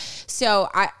ones. So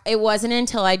it wasn't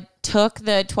until I took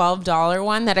the $12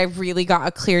 one that I really got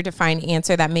a clear defined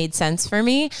answer that made sense for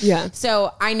me. Yeah.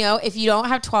 So I know if you don't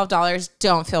have $12,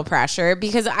 don't feel pressure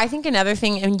because I think another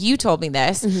thing, and you told me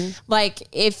this, like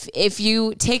if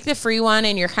you take the free one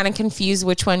and you're kind of confused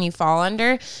which one you fall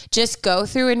under, just go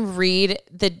through and read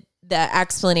the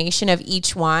explanation of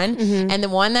each one. And the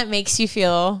one that makes you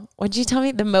feel, what'd you tell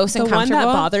me? The most uncomfortable. The one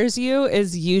that bothers you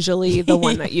is usually the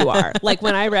one that you are. Like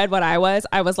when I read what I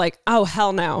was like, oh,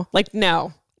 hell no. Like,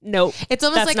 no, nope. It's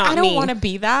almost like, I don't want to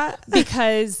be that.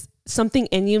 Because something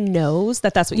in you knows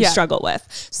that that's what you struggle with.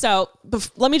 So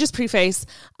let me just preface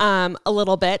a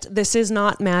little bit. This is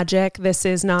not magic. This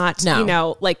is not,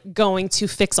 like going to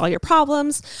fix all your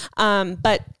problems.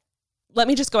 But let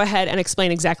me just go ahead and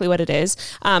explain exactly what it is.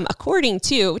 According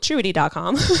to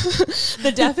Truity.com,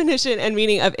 the definition and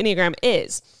meaning of Enneagram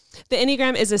is: the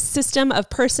Enneagram is a system of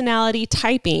personality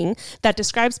typing that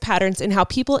describes patterns in how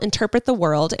people interpret the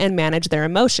world and manage their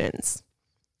emotions.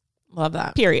 Love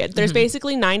that. Period. There's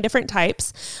basically 9 different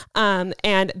types.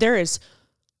 And there is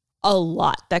a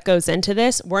lot that goes into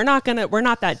this. We're not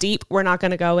that deep. We're not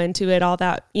going to go into it all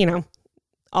that,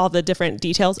 all the different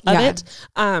details of it.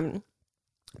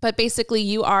 But basically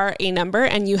you are a number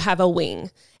and you have a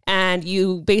wing, and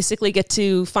you basically get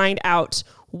to find out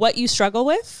what you struggle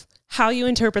with, how you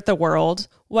interpret the world,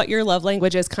 what your love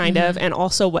language is kind of, and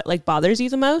also what like bothers you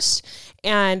the most.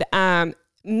 And,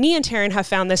 me and Taryn have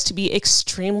found this to be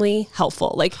extremely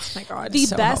helpful. Like, oh my God, the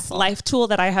best life tool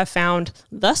that I have found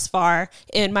thus far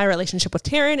in my relationship with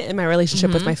Taryn, in my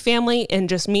relationship with my family, and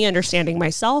just me understanding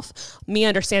myself, me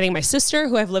understanding my sister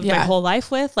who I've lived my whole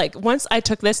life with. Like, once I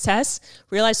took this test,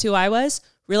 realized who I was,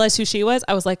 realized who she was,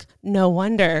 I was like, no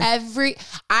wonder.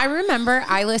 I remember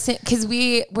I listened, because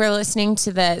we were listening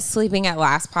to the Sleeping at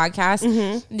Last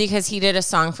podcast, because he did a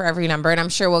song for every number, and I'm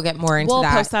sure we'll get more into that.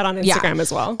 We'll post that on Instagram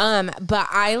as well. But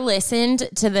I listened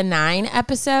to the 9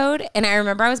 episode, and I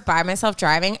remember I was by myself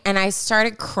driving, and I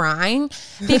started crying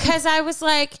because I was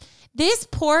like, this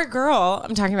poor girl,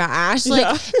 I'm talking about Ash,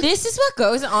 this is what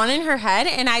goes on in her head.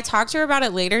 And I talked to her about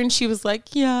it later, and she was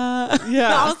like, yeah.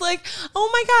 I was like, oh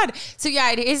my God. So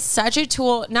it is such a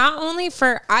tool, not only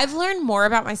for, I've learned more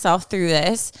about myself through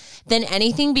this than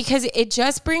anything, because it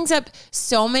just brings up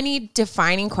so many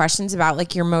defining questions about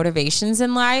like your motivations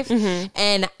in life.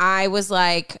 And I was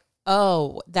like,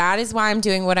 oh, that is why I'm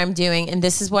doing what I'm doing, and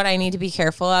this is what I need to be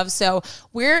careful of. So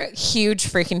we're huge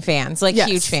freaking fans, like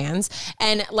huge fans.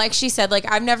 And like she said,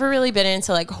 like I've never really been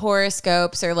into like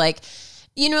horoscopes or like,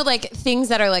 like things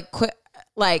that are like quick,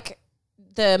 like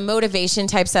the motivation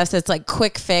type stuff that's like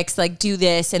quick fix, like do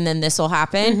this and then this will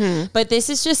happen. But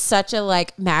this is just such a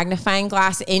like magnifying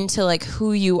glass into like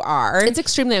who you are. It's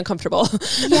extremely uncomfortable.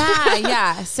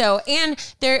 So, and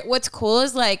what's cool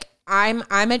is like I'm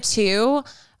a 2.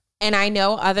 And I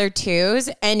know other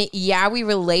 2s, and we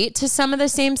relate to some of the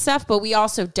same stuff, but we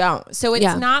also don't. So it's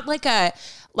not like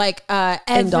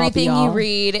everything you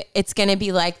read, it's going to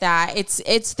be like that.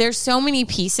 There's so many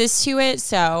pieces to it.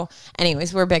 So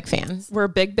anyways, we're big fans. We're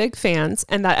big fans.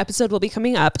 And that episode will be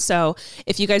coming up. So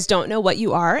if you guys don't know what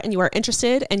you are and you are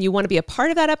interested and you want to be a part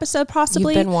of that episode,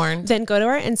 possibly, you've been warned. Then go to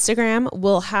our Instagram.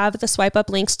 We'll have the swipe up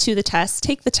links to the test,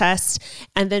 take the test,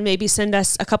 and then maybe send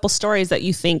us a couple stories that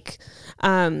you think,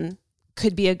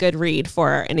 could be a good read for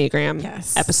our Enneagram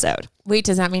episode. Wait,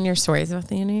 does that mean your story is about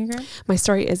the Enneagram? My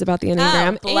story is about the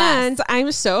Enneagram. And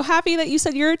I'm so happy that you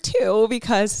said you're a 2,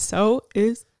 because so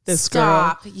is this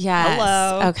girl. Yes.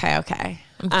 Hello. Okay.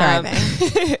 I'm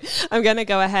thriving. I'm going to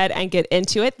go ahead and get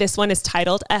into it. This one is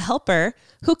titled A Helper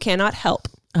Who Cannot Help.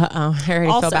 I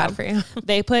already feel bad for you.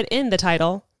 They put in the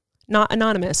title, not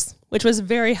anonymous, which was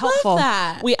very helpful. Love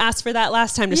that. We asked for that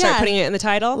last time to start putting it in the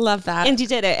title. Love that. And you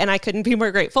did it, and I couldn't be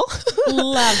more grateful.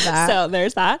 Love that. So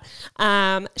there's that.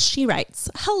 She writes,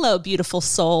 hello, beautiful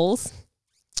souls.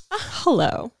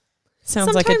 Hello.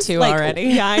 Sounds like a 2 already.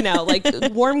 Yeah, I know. Like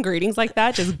warm greetings like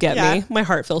that just get me. My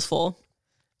heart feels full.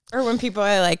 Or when people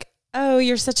are like, oh,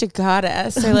 you're such a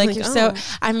goddess. Or like, you're so,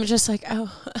 I'm just like, oh,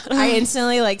 I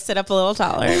instantly like sit up a little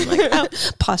taller. I'm like, oh,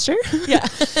 posture. Yeah.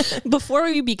 Before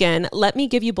we begin, let me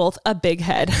give you both a big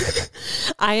head.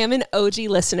 I am an OG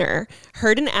listener,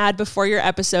 heard an ad before your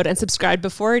episode, and subscribed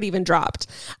before it even dropped.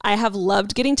 I have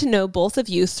loved getting to know both of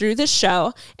you through this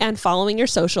show and following your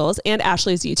socials and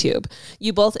Ashley's YouTube.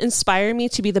 You both inspire me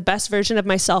to be the best version of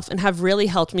myself and have really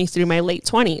helped me through my late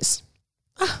 20s.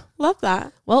 Oh, love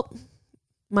that. Well,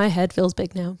 my head feels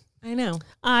big now. I know.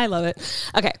 I love it.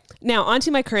 Okay. Now on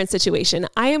to my current situation.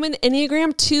 I am an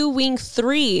Enneagram 2 wing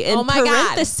 3. In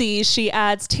parentheses, she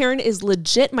adds, Taryn is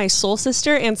legit my soul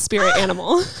sister and spirit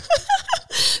animal.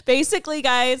 Basically,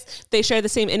 guys, they share the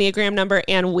same Enneagram number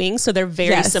and wing, so they're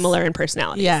very similar in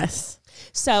personality. Yes.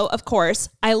 So, of course,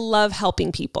 I love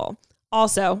helping people.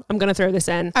 Also, I'm going to throw this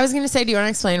in. I was going to say, do you want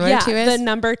to explain what a 2 is? The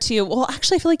number 2. Well,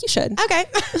 actually, I feel like you should. Okay.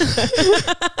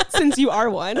 Since you are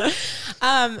one.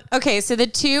 Okay. So the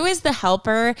 2 is the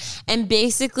helper. And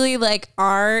basically like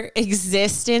our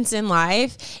existence in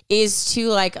life is to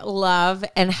like love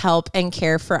and help and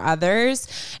care for others.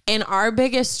 And our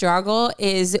biggest struggle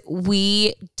is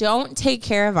we don't take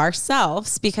care of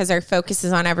ourselves because our focus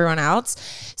is on everyone else.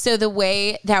 So the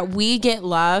way that we get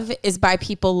love is by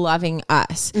people loving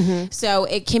us. Mm-hmm. So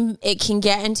it can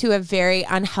get into a very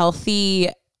unhealthy,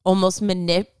 almost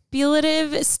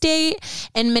manipulative state,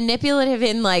 and manipulative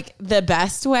in like the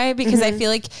best way, because I feel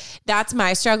like that's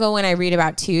my struggle when I read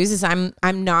about 2s is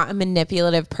I'm not a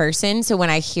manipulative person. So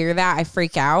when I hear that, I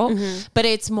freak out, but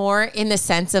it's more in the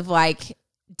sense of like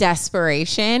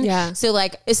desperation. Yeah. So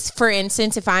like, for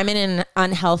instance, if I'm in an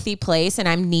unhealthy place and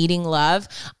I'm needing love,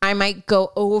 I might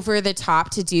go over the top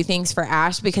to do things for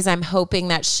Ash because I'm hoping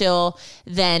that she'll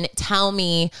then tell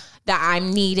me that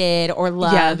I'm needed or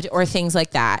loved or things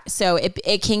like that. So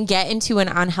it can get into an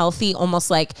unhealthy, almost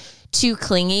like too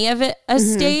clingy of a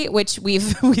state, which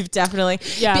we've definitely,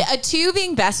 a 2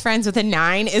 being best friends with a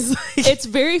 9 is like, it's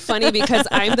very funny because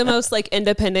I'm the most like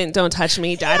independent, don't touch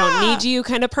me, I don't need you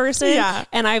kind of person. Yeah.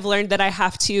 And I've learned that I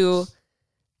have to,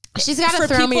 she's got to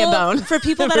throw me a bone. For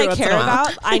people that I care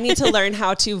about, I need to learn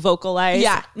how to vocalize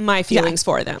my feelings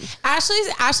for them.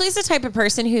 Ashley's the type of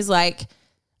person who's like,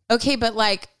 okay, but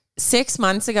like 6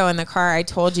 months ago in the car, I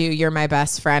told you you're my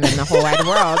best friend in the whole wide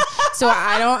world. So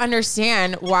I don't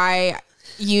understand why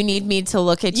you need me to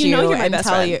look at you you're my and best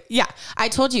tell friend. you. Yeah. I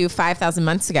told you 5,000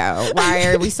 months ago. Why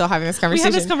are we still having this conversation?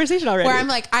 We had this conversation already. Where I'm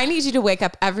like, I need you to wake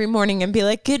up every morning and be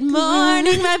like, good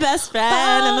morning, my best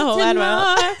friend in the whole wide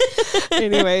world.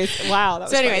 Anyways, wow. That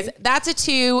was funny. That's a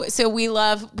 2. So we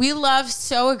love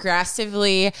so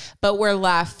aggressively, but we're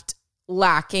left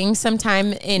lacking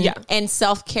sometime in, and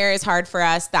self-care is hard for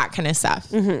us, that kind of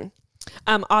stuff.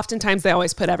 Oftentimes they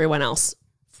always put everyone else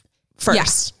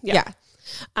first.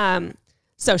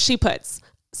 So she puts,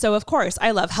 so of course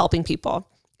I love helping people.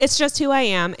 It's just who I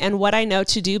am and what I know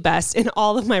to do best in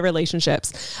all of my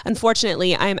relationships.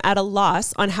 Unfortunately, I am at a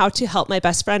loss on how to help my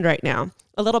best friend right now.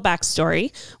 A little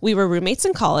backstory. We were roommates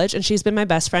in college and she's been my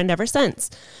best friend ever since.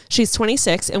 She's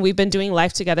 26 and we've been doing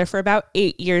life together for about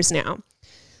 8 years now.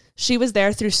 She was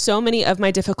there through so many of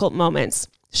my difficult moments.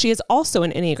 She is also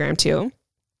an Enneagram 2.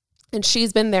 And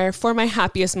she's been there for my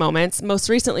happiest moments, most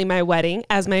recently my wedding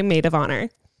as my maid of honor.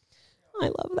 I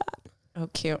love that. Oh,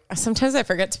 cute. Sometimes I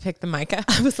forget to pick the mic up.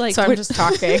 I was like, so I'm just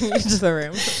talking into the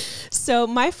room. So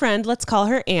my friend, let's call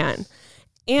her Anne.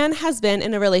 Anne has been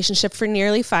in a relationship for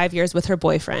nearly 5 years with her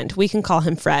boyfriend. We can call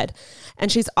him Fred.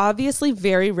 And she's obviously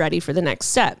very ready for the next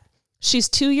step. She's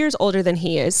 2 years older than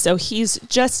he is, so he's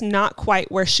just not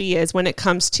quite where she is when it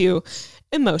comes to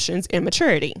emotions and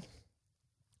maturity.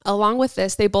 Along with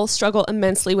this, they both struggle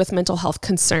immensely with mental health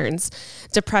concerns,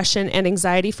 depression and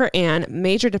anxiety for Anne,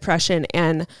 major depression,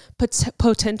 and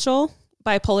potential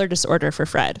bipolar disorder for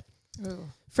Fred. Ooh.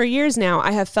 For years now,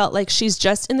 I have felt like she's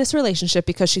just in this relationship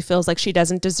because she feels like she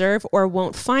doesn't deserve or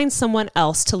won't find someone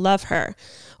else to love her.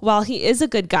 While he is a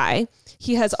good guy,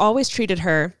 he has always treated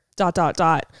her ...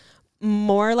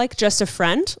 more like just a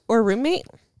friend or roommate.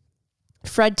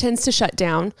 Fred tends to shut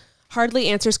down, hardly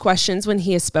answers questions when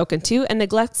he is spoken to, and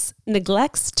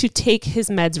neglects to take his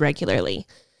meds regularly.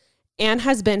 Anne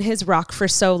has been his rock for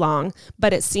so long,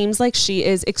 but it seems like she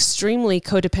is extremely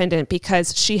codependent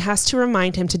because she has to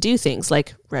remind him to do things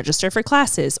like register for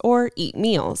classes or eat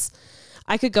meals.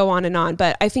 I could go on,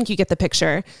 but I think you get the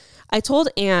picture. I told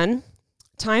Anne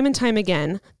time and time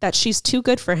again that she's too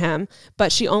good for him,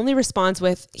 but she only responds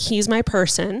with, he's my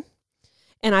person,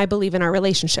 and I believe in our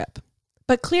relationship.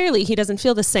 But clearly he doesn't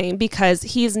feel the same because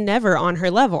he's never on her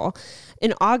level.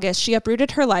 In August, she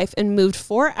uprooted her life and moved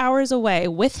 4 hours away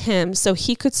with him so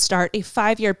he could start a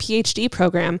 5-year PhD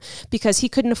program because he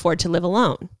couldn't afford to live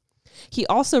alone. He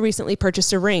also recently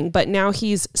purchased a ring, but now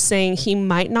he's saying he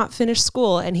might not finish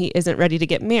school and he isn't ready to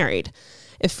get married.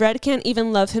 If Fred can't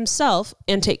even love himself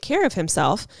and take care of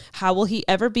himself, how will he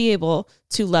ever be able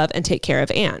to love and take care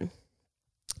of Anne?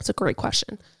 It's a great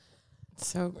question.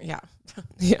 So, yeah.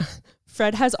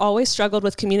 Fred has always struggled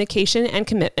with communication and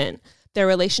commitment. Their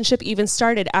relationship even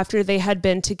started after they had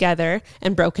been together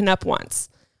and broken up once.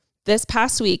 This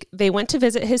past week, they went to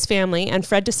visit his family, and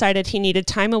Fred decided he needed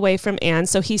time away from Anne,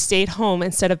 so he stayed home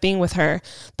instead of being with her.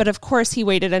 But of course, he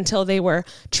waited until they were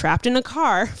trapped in a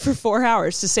car for 4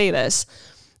 hours to say this.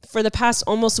 For the past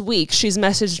almost week, she's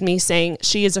messaged me saying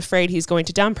she is afraid he's going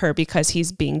to dump her because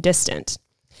he's being distant.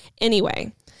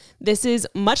 Anyway, this is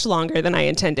much longer than I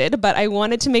intended, but I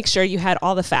wanted to make sure you had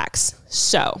all the facts.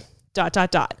 So, ...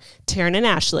 Taryn and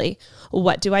Ashley,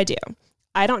 What do I do?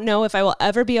 I don't know if I will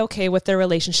ever be okay with their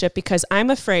relationship because I'm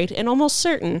afraid and almost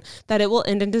certain that it will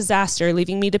end in disaster,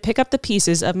 leaving me to pick up the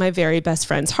pieces of my very best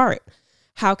friend's heart.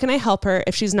 How can I help her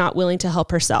if she's not willing to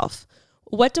help herself?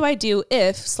 What do I do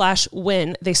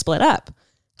if/when they split up?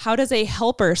 How does a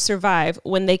helper survive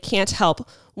when they can't help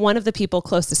one of the people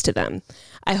closest to them?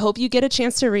 I hope you get a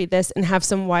chance to read this and have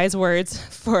some wise words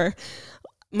for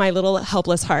my little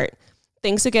helpless heart.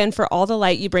 Thanks again for all the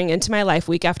light you bring into my life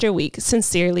week after week.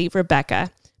 Sincerely, Rebecca.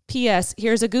 P.S.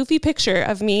 Here's a goofy picture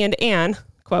of me and Anne,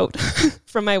 quote,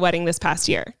 from my wedding this past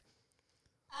year.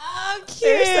 Oh, cute.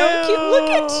 They're so cute. Look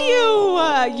at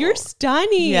you. You're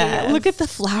stunning. Yes. Look at the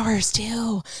flowers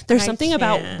too. There's something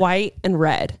about white and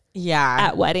red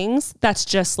at weddings that's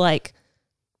just like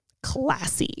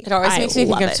classy. It always makes me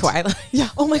think of Twilight. Yeah.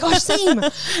 Oh my gosh. Same.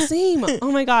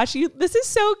 Oh my gosh. This is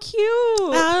so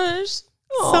cute.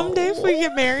 Someday if we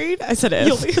get married. I said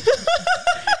if.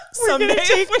 Someday we're going to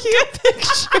take cute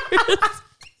pictures.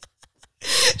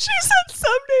 She said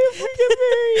someday if we get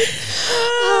married.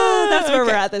 That's where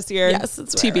we're at this year. Yes,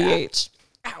 that's where TBH.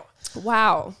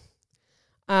 Wow.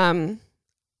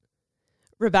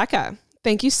 Rebecca,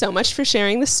 thank you so much for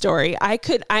sharing the story.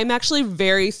 I'm actually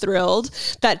very thrilled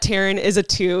that Taryn is a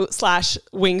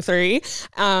 2/wing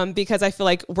 3, because I feel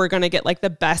like we're going to get like the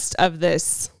best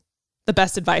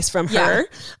advice from her.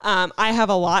 I have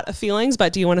a lot of feelings,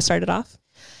 but do you want to start it off?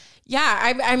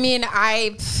 Yeah, I mean,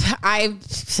 I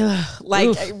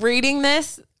like reading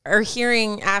this or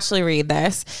hearing Ashley read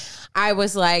this. I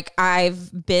was like,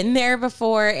 I've been there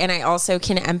before, and I also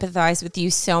can empathize with you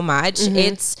so much.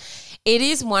 Mm-hmm. It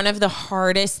is one of the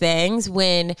hardest things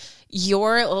when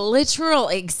your literal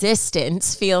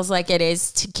existence feels like it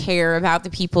is to care about the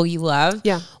people you love.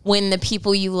 Yeah. When the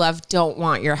people you love don't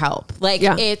want your help. Like,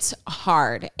 it's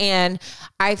hard. And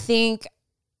I think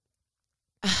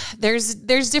there's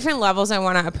different levels I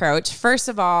want to approach. First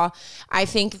of all, I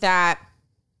think that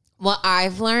what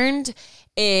I've learned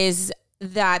is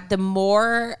that the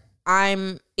more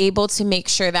I'm able to make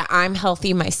sure that I'm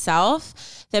healthy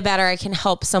myself, the better I can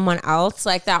help someone else.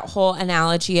 Like that whole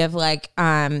analogy of like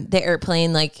the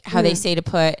airplane, like how they say to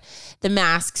put the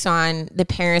masks on the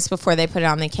parents before they put it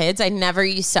on the kids. I never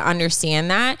used to understand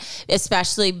that,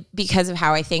 especially because of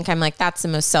how I think. I'm like, that's the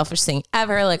most selfish thing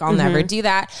ever. Like I'll never do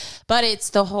that. But it's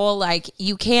the whole, like,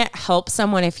 you can't help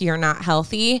someone if you're not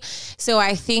healthy. So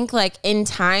I think like in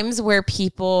times where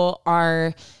people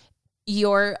are,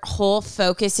 your whole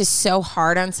focus is so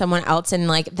hard on someone else and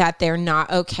like that they're not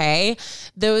okay.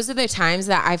 Those are the times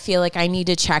that I feel like I need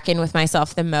to check in with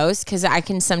myself the most, because I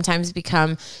can sometimes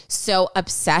become so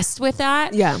obsessed with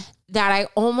that. Yeah. That I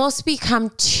almost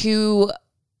become too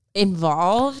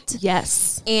involved.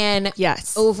 Yes. And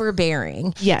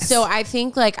overbearing. Yes. So I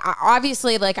think like,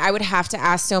 obviously, like I would have to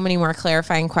ask so many more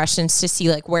clarifying questions to see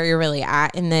like where you're really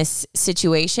at in this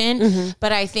situation. Mm-hmm.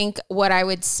 But I think what I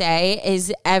would say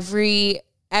is every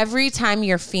time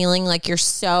you're feeling like you're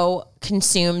so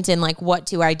consumed in like, what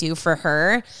do I do for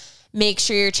her? Make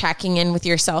sure you're checking in with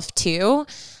yourself too.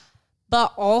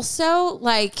 But also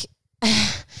like,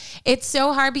 it's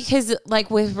so hard because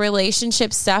like with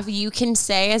relationship stuff, you can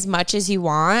say as much as you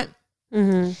want,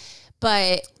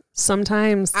 but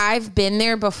sometimes I've been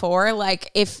there before.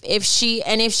 Like if she's,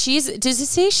 does it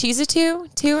say she's a 2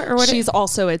 or what? She's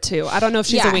also a 2. I don't know if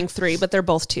she's a wing 3, but they're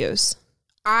both 2s.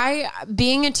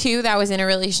 Being a 2 that was in a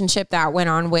relationship that went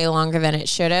on way longer than it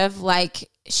should have, like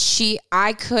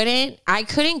I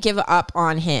couldn't give up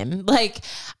on him. Like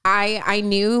I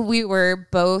knew we were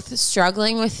both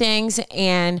struggling with things,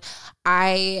 and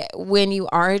when you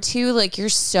are a 2, like you're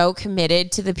so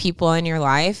committed to the people in your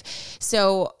life.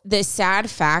 So the sad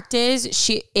fact is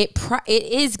it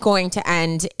is going to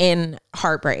end in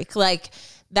heartbreak. Like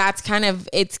that's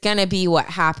it's going to be what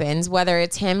happens, whether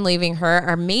it's him leaving her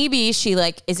or maybe she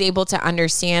like is able to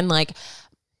understand like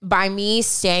by me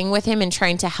staying with him and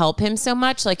trying to help him so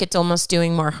much, like it's almost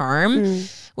doing more harm,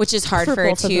 which is hard for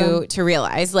her to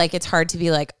realize. Like it's hard to be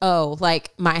like, oh,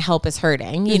 like my help is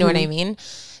hurting. You know what I mean?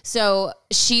 So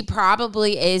she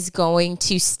probably is going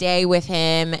to stay with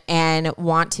him and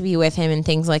want to be with him and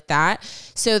things like that.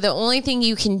 So the only thing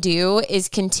you can do is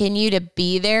continue to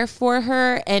be there for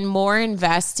her and more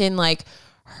invest in like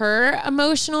her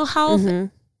emotional health,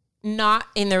 not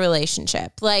in the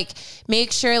relationship. Like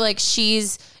make sure like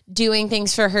she's doing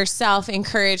things for herself,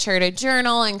 encourage her to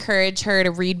journal, encourage her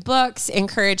to read books,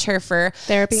 encourage her for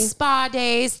therapy, spa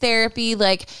days, therapy,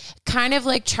 like kind of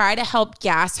like try to help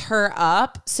gas her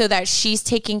up so that she's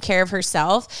taking care of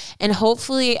herself. And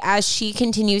hopefully as she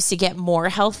continues to get more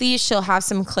healthy, she'll have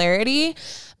some clarity.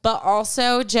 but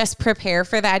also just prepare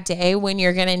for that day when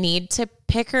you're going to need to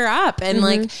pick her up. And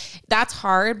like, that's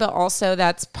hard, but also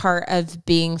that's part of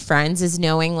being friends, is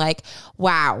knowing like,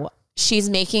 wow, she's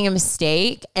making a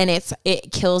mistake and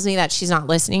it kills me that she's not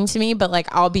listening to me, but like,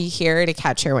 I'll be here to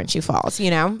catch her when she falls,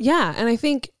 you know? Yeah. And I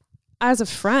think as a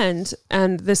friend,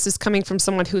 and this is coming from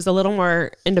someone who's a little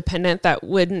more independent, that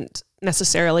wouldn't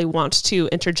necessarily want to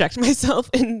interject myself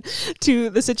into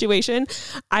the situation,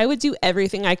 I would do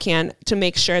everything I can to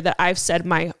make sure that I've said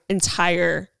my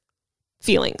entire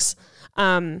feelings.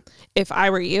 If I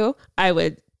were you, I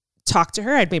would talk to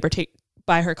her. I'd maybe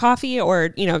buy her coffee,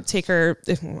 or, you know, take her,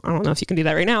 I don't know if you can do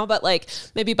that right now, but like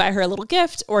maybe buy her a little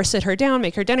gift or sit her down,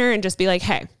 make her dinner, and just be like,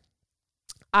 hey,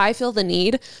 I feel the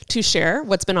need to share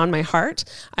what's been on my heart.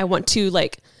 I want to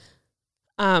like,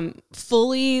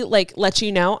 fully like let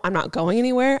you know I'm not going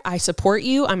anywhere. I support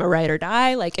you. I'm a ride or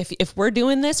die. Like if we're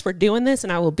doing this, we're doing this,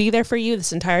 and I will be there for you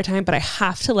this entire time. But I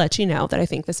have to let you know that I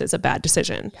think this is a bad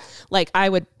decision. Like, I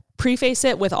would preface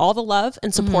it with all the love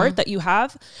and support that you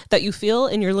have, that you feel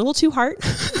in your little two heart.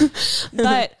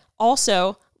 But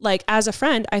also, like, as a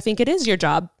friend, I think it is your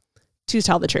job to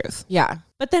tell the truth. Yeah.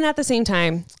 But then at the same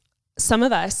time, some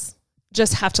of us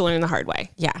just have to learn the hard way.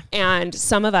 Yeah. And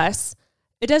some of us,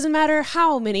 it doesn't matter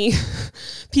how many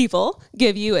people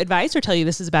give you advice or tell you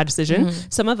this is a bad decision.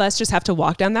 Some of us just have to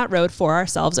walk down that road for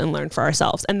ourselves and learn for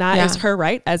ourselves. And that is her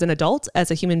right as an adult,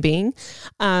 as a human being.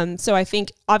 So I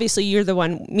think obviously you're the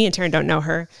one, me and Taryn don't know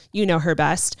her. You know her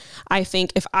best. I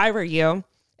think if I were you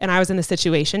and I was in the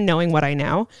situation, knowing what I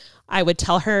know, I would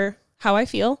tell her how I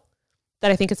feel,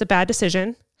 that I think it's a bad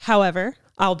decision. However,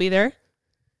 I'll be there.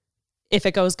 If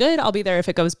it goes good, I'll be there. If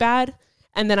it goes bad,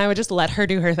 and then I would just let her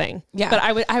do her thing. Yeah. But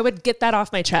I would get that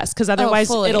off my chest, because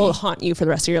otherwise it'll haunt you for the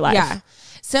rest of your life. Yeah.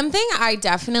 Something I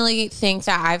definitely think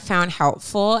that I've found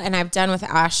helpful, and I've done with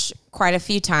Ash quite a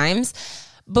few times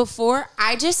before,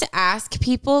 I just ask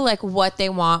people like what they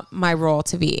want my role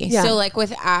to be. Yeah. So like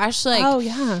with Ash,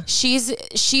 like,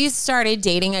 she's started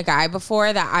dating a guy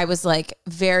before that I was like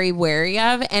very wary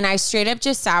of. And I straight up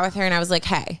just sat with her and I was like,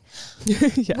 hey,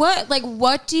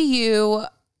 what do you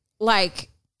like?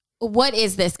 What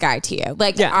is this guy to you?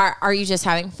 Like, are you just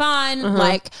having fun?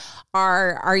 Like,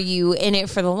 are you in it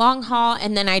for the long haul?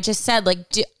 And then I just said, like,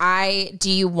 do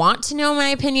you want to know my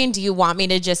opinion? Do you want me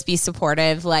to just be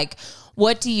supportive? Like,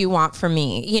 what do you want from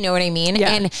me? You know what I mean?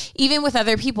 Yeah. And even with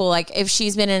other people, like if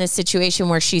she's been in a situation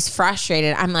where she's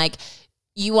frustrated, I'm like,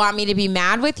 you want me to be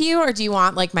mad with you, or do you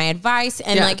want like my advice?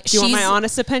 And like, do you want my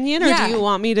honest opinion, or do you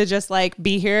want me to just like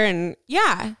be here and,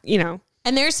 you know?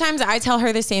 And there's times I tell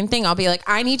her the same thing. I'll be like,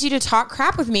 I need you to talk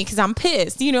crap with me because I'm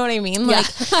pissed. You know what I mean? Like,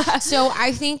 so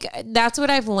I think that's what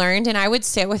I've learned. And I would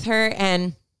sit with her,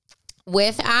 and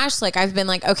with Ash, like I've been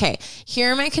like, okay,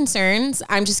 here are my concerns.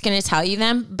 I'm just going to tell you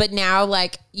them. But now,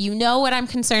 like, you know what I'm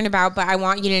concerned about, but I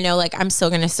want you to know, like, I'm still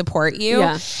going to support you.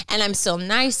 Yeah. And I'm still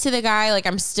nice to the guy. Like,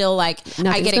 I'm still like,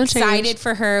 I get excited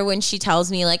for her when she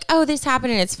tells me like, oh, this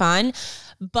happened and it's fun.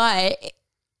 But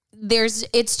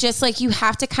it's just like, you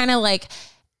have to kind of like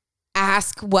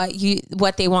ask what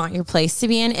they want your place to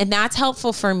be in. And that's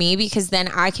helpful for me, because then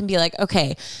I can be like,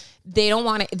 okay,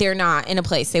 they're not in a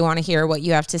place they want to hear what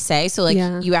you have to say. So like,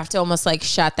 you have to almost like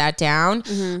shut that down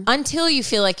until you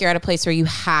feel like you're at a place where you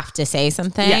have to say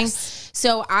something. Yes.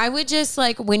 So I would just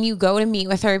like, when you go to meet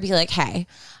with her, be like, hey,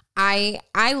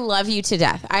 I love you to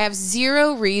death. I have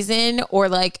zero reason or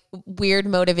like weird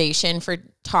motivation for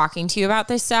talking to you about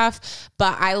this stuff,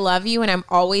 but I love you, and I'm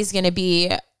always going to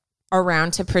be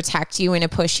around to protect you and to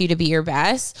push you to be your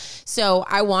best. So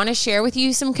I want to share with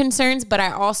you some concerns, but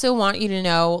I also want you to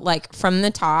know, like, from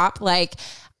the top, like,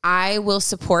 I will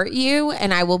support you,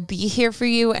 and I will be here for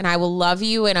you, and I will love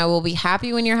you, and I will be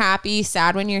happy when you're happy,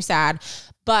 sad when you're sad.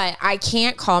 But I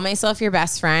can't call myself your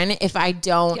best friend if I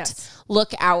don't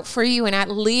look out for you and at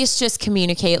least just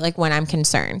communicate like when I'm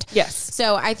concerned. Yes.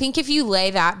 So I think if you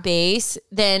lay that base,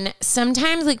 then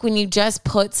sometimes like when you just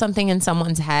put something in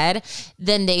someone's head,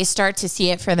 then they start to see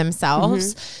it for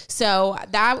themselves. So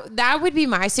that would be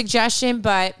my suggestion,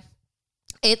 but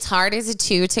it's hard as a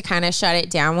two to kind of shut it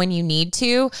down when you need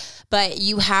to, but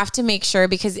you have to make sure,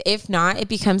 because if not, it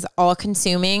becomes all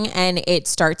consuming and it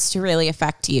starts to really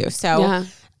affect you. So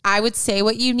I would say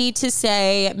what you need to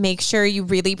say, make sure you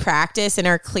really practice and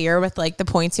are clear with like the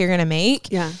points you're going to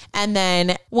make. Yeah. And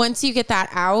then once you get that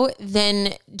out,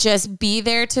 then just be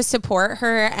there to support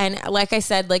her. And like I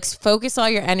said, like focus all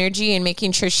your energy in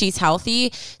making sure she's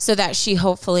healthy so that she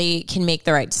hopefully can make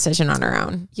the right decision on her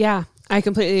own. Yeah. I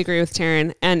completely agree with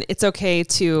Taryn, and it's okay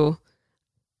to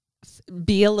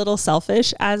be a little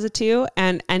selfish as a two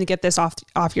and get this off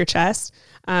your chest.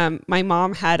 My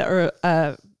mom had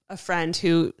a a friend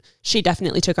who she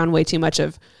definitely took on way too much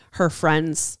of her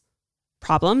friend's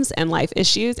problems and life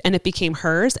issues, and it became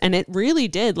hers, and it really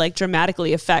did like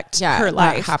dramatically affect her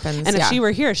life. Happens, and if she were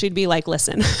here, she'd be like,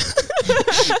 listen,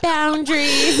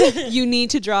 boundaries. You need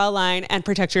to draw a line and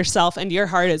protect yourself and your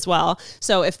heart as well.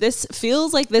 So if this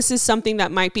feels like this is something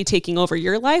that might be taking over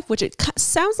your life, which it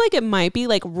sounds like it might be,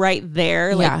 like right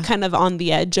there, like kind of on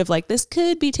the edge of like, this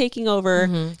could be taking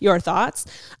over your thoughts.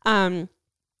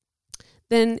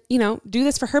 Then, you know, do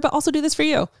this for her, but also do this for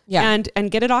you. And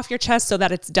get it off your chest so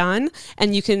that it's done.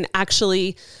 And you can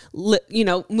actually, you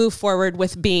know, move forward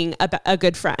with being a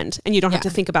good friend, and you don't have to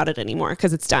think about it anymore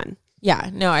because it's done. Yeah,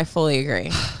 no, I fully agree.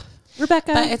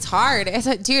 Rebecca. But it's hard. It's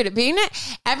like, dude,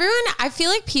 everyone, I feel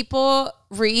like people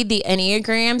read the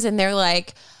Enneagrams and they're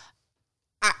like,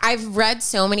 I've read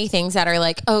so many things that are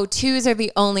like, oh, 2s are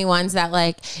the only ones that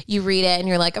like you read it and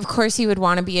you're like, of course you would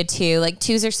want to be a 2. Like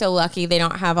 2s are so lucky. They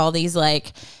don't have all these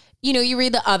like, you know, you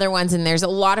read the other ones and there's a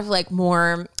lot of like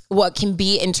more what can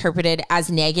be interpreted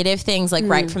as negative things like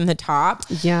right from the top.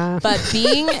 Yeah. But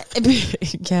being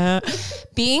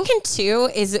being in 2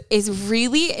 is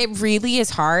really is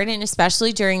hard. And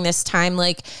especially during this time,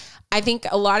 like I think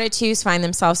a lot of 2s find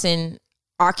themselves in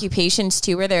occupations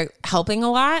too where they're helping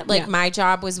a lot. Like my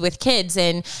job was with kids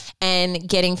and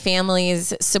getting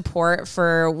families support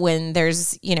for when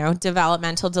there's, you know,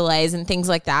 developmental delays and things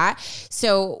like that.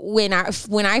 So when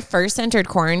I first entered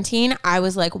quarantine, I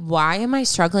was like, why am I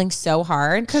struggling so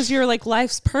hard? Because your like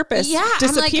life's purpose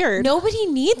disappeared. Like, nobody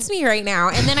needs me right now.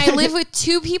 And then I live with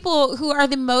 2 people who are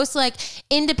the most like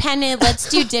independent, let's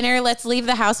do dinner, let's leave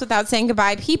the house without saying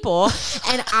goodbye people.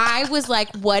 And I was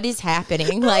like, what is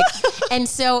happening? Like, and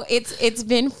so it's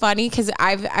been funny because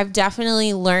I've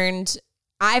definitely learned,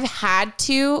 I've had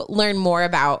to learn more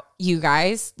about you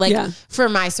guys, like for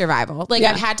my survival. Like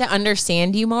I've had to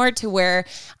understand you more to where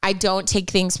I don't take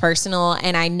things personal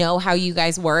and I know how you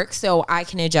guys work so I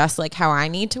can adjust like how I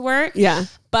need to work. Yeah.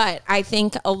 But I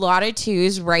think a lot of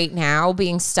 2s right now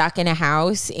being stuck in a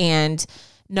house and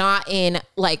not in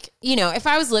like, you know, if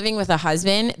I was living with a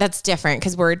husband, that's different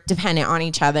because we're dependent on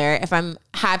each other. If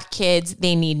have kids,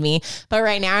 they need me. But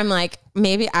right now I'm like,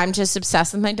 maybe I'm just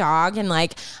obsessed with my dog and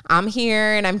like, I'm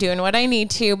here and I'm doing what I need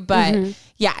to. But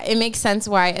yeah, it makes sense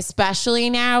why, especially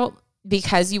now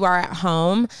because you are at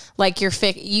home, like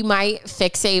you might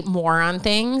fixate more on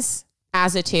things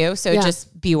as a 2. So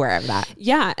just be aware of that.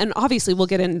 Yeah. And obviously we'll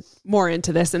get more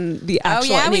into this in the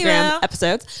actual Enneagram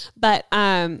episodes. But,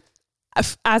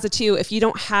 as a 2, if you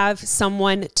don't have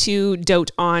someone to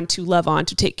dote on, to love on,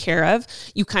 to take care of,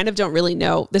 you kind of don't really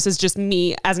know. This is just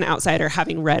me as an outsider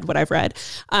having read what I've read.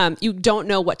 You don't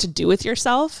know what to do with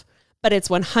yourself, but it's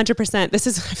 100%. This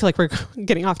is, I feel like we're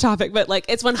getting off topic, but like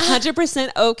it's 100%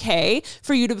 okay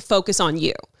for you to focus on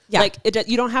you. Yeah. Like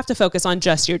you don't have to focus on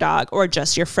just your dog or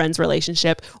just your friend's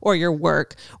relationship or your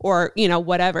work or, you know,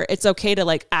 whatever. It's okay to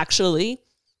like actually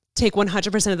take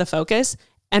 100% of the focus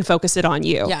and focus it on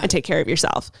you and take care of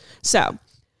yourself. So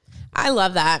I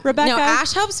love that. Rebecca. No,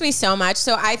 Ash helps me so much.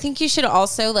 So I think you should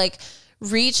also like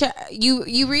reach out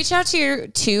to your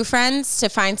 2 friends to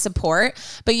find support,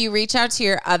 but you reach out to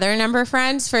your other number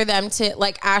friends for them to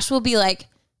like, Ash will be like,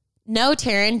 no,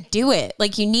 Taryn, do it.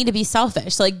 Like you need to be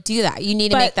selfish. Like do that. You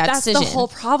need to make that decision. That's the whole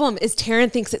problem is Taryn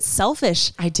thinks it's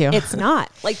selfish. I do. It's not.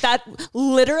 Like that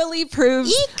literally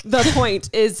proves the point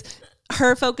is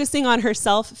her focusing on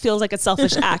herself feels like a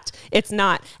selfish act. It's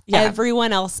not.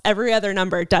 Everyone else, every other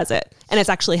number does it. And it's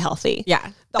actually healthy. Yeah.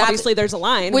 Obviously there's a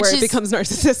line where it becomes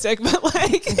narcissistic, but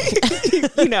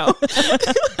like, you know,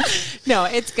 no,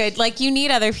 it's good. Like you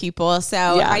need other people. So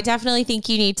I definitely think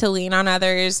you need to lean on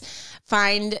others,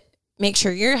 make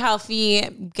sure you're healthy,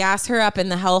 gas her up in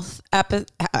the health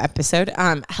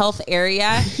health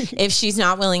area if she's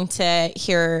not willing to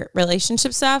hear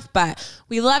relationship stuff. But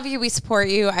we love you. We support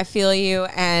you. I feel you.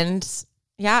 And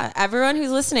yeah, everyone who's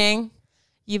listening,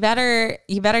 you better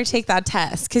take that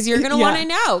test because you're going to want to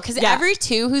know. Because every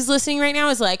 2 who's listening right now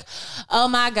is like, oh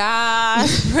my gosh,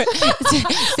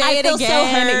 say it again. So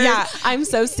yeah, I'm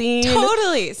so seen.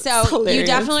 Totally. So you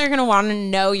definitely are going to want to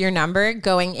know your number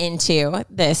going into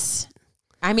this.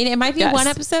 I mean, it might be 1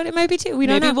 episode. It might be 2. We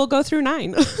don't know. Maybe we'll go through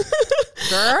 9.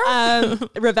 Girl.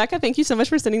 Rebecca, thank you so much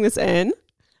for sending this in.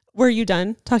 Were you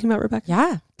done talking about Rebecca?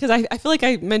 Yeah. Because I feel like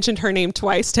I mentioned her name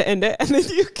twice to end it, and then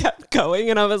you kept going,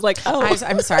 and I was like, oh.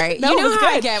 I'm sorry. No, you know how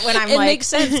I get when I'm like. It makes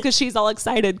sense because she's all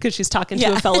excited because she's talking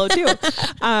to a fellow too.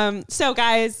 So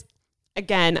guys,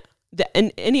 again, the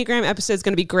Enneagram episode is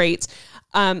going to be great.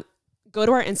 go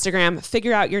to our Instagram,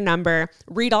 figure out your number,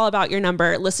 read all about your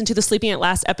number, listen to the Sleeping at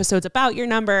Last episodes about your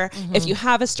number. If you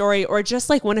have a story or just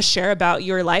like want to share about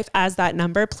your life as that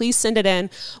number, please send it in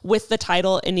with the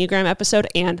title Enneagram episode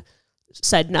and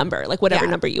said number, like whatever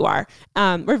number you are.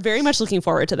 We're very much looking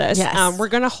forward to this. Yes. We're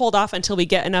going to hold off until we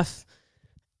get enough,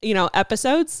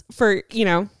 episodes for,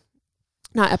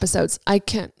 not episodes. I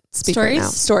can't speak right now.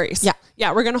 Stories. Yeah.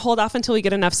 Yeah. We're going to hold off until we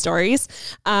get enough stories.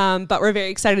 But we're very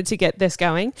excited to get this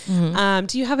going.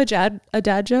 Do you have a dad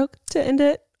joke to end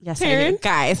it? Yes, Taryn? I do.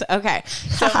 Guys. Okay.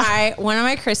 So one of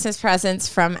my Christmas presents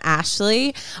from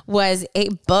Ashley was a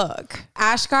book.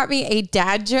 Ash got me a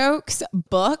dad jokes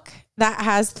book that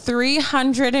has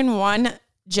 301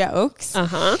 jokes.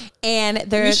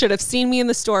 And you should have seen me in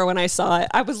the store when I saw it.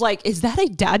 I was like, is that a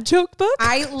dad joke book?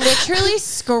 I literally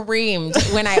screamed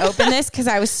when I opened this because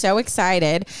I was so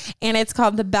excited. And it's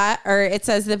called it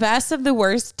says the best of the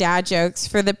worst dad jokes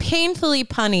for the painfully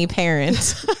punny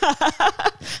parent.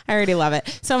 I already love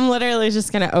it. So I'm literally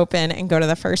just going to open and go to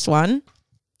the first one.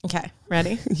 Okay.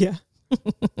 Ready? Yeah.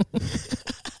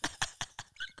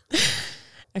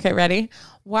 Okay. Ready?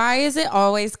 Why is it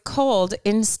always cold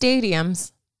in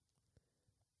stadiums?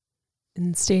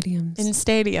 In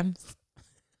stadiums.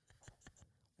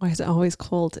 Why is it always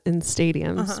cold in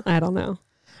stadiums? I don't know.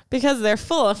 Because they're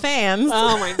full of fans.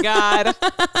 Oh my God.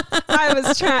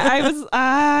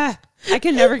 I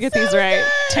can never get these right.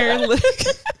 Taryn,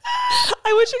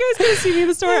 I wish you guys could have seen me in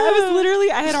the store.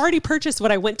 I had already purchased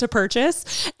what I went to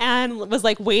purchase and was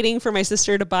like waiting for my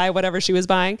sister to buy whatever she was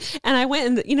buying. And I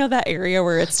went in, that area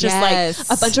where it's just like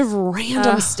a bunch of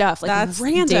random stuff, like that's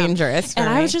random. Dangerous. And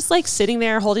I was just like sitting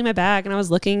there holding my bag and I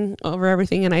was looking over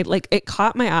everything and it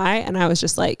caught my eye and I was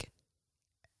just like,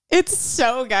 it's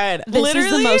so good. This literally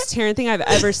is the most Taryn thing I've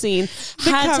ever seen.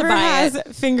 Had to buy has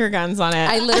finger guns on it.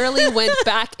 I literally went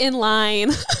back in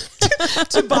line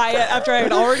to buy it after I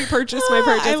had already purchased my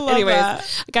purchase.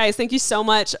 Anyways, guys, thank you so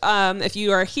much. If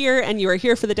you are here and you are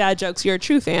here for the dad jokes, you're a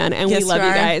true fan and we love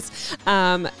you guys.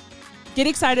 Get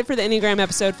excited for the Enneagram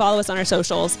episode. Follow us on our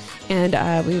socials and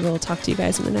we will talk to you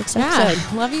guys in the next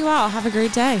episode. Love you all. Have a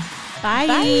great day. Bye.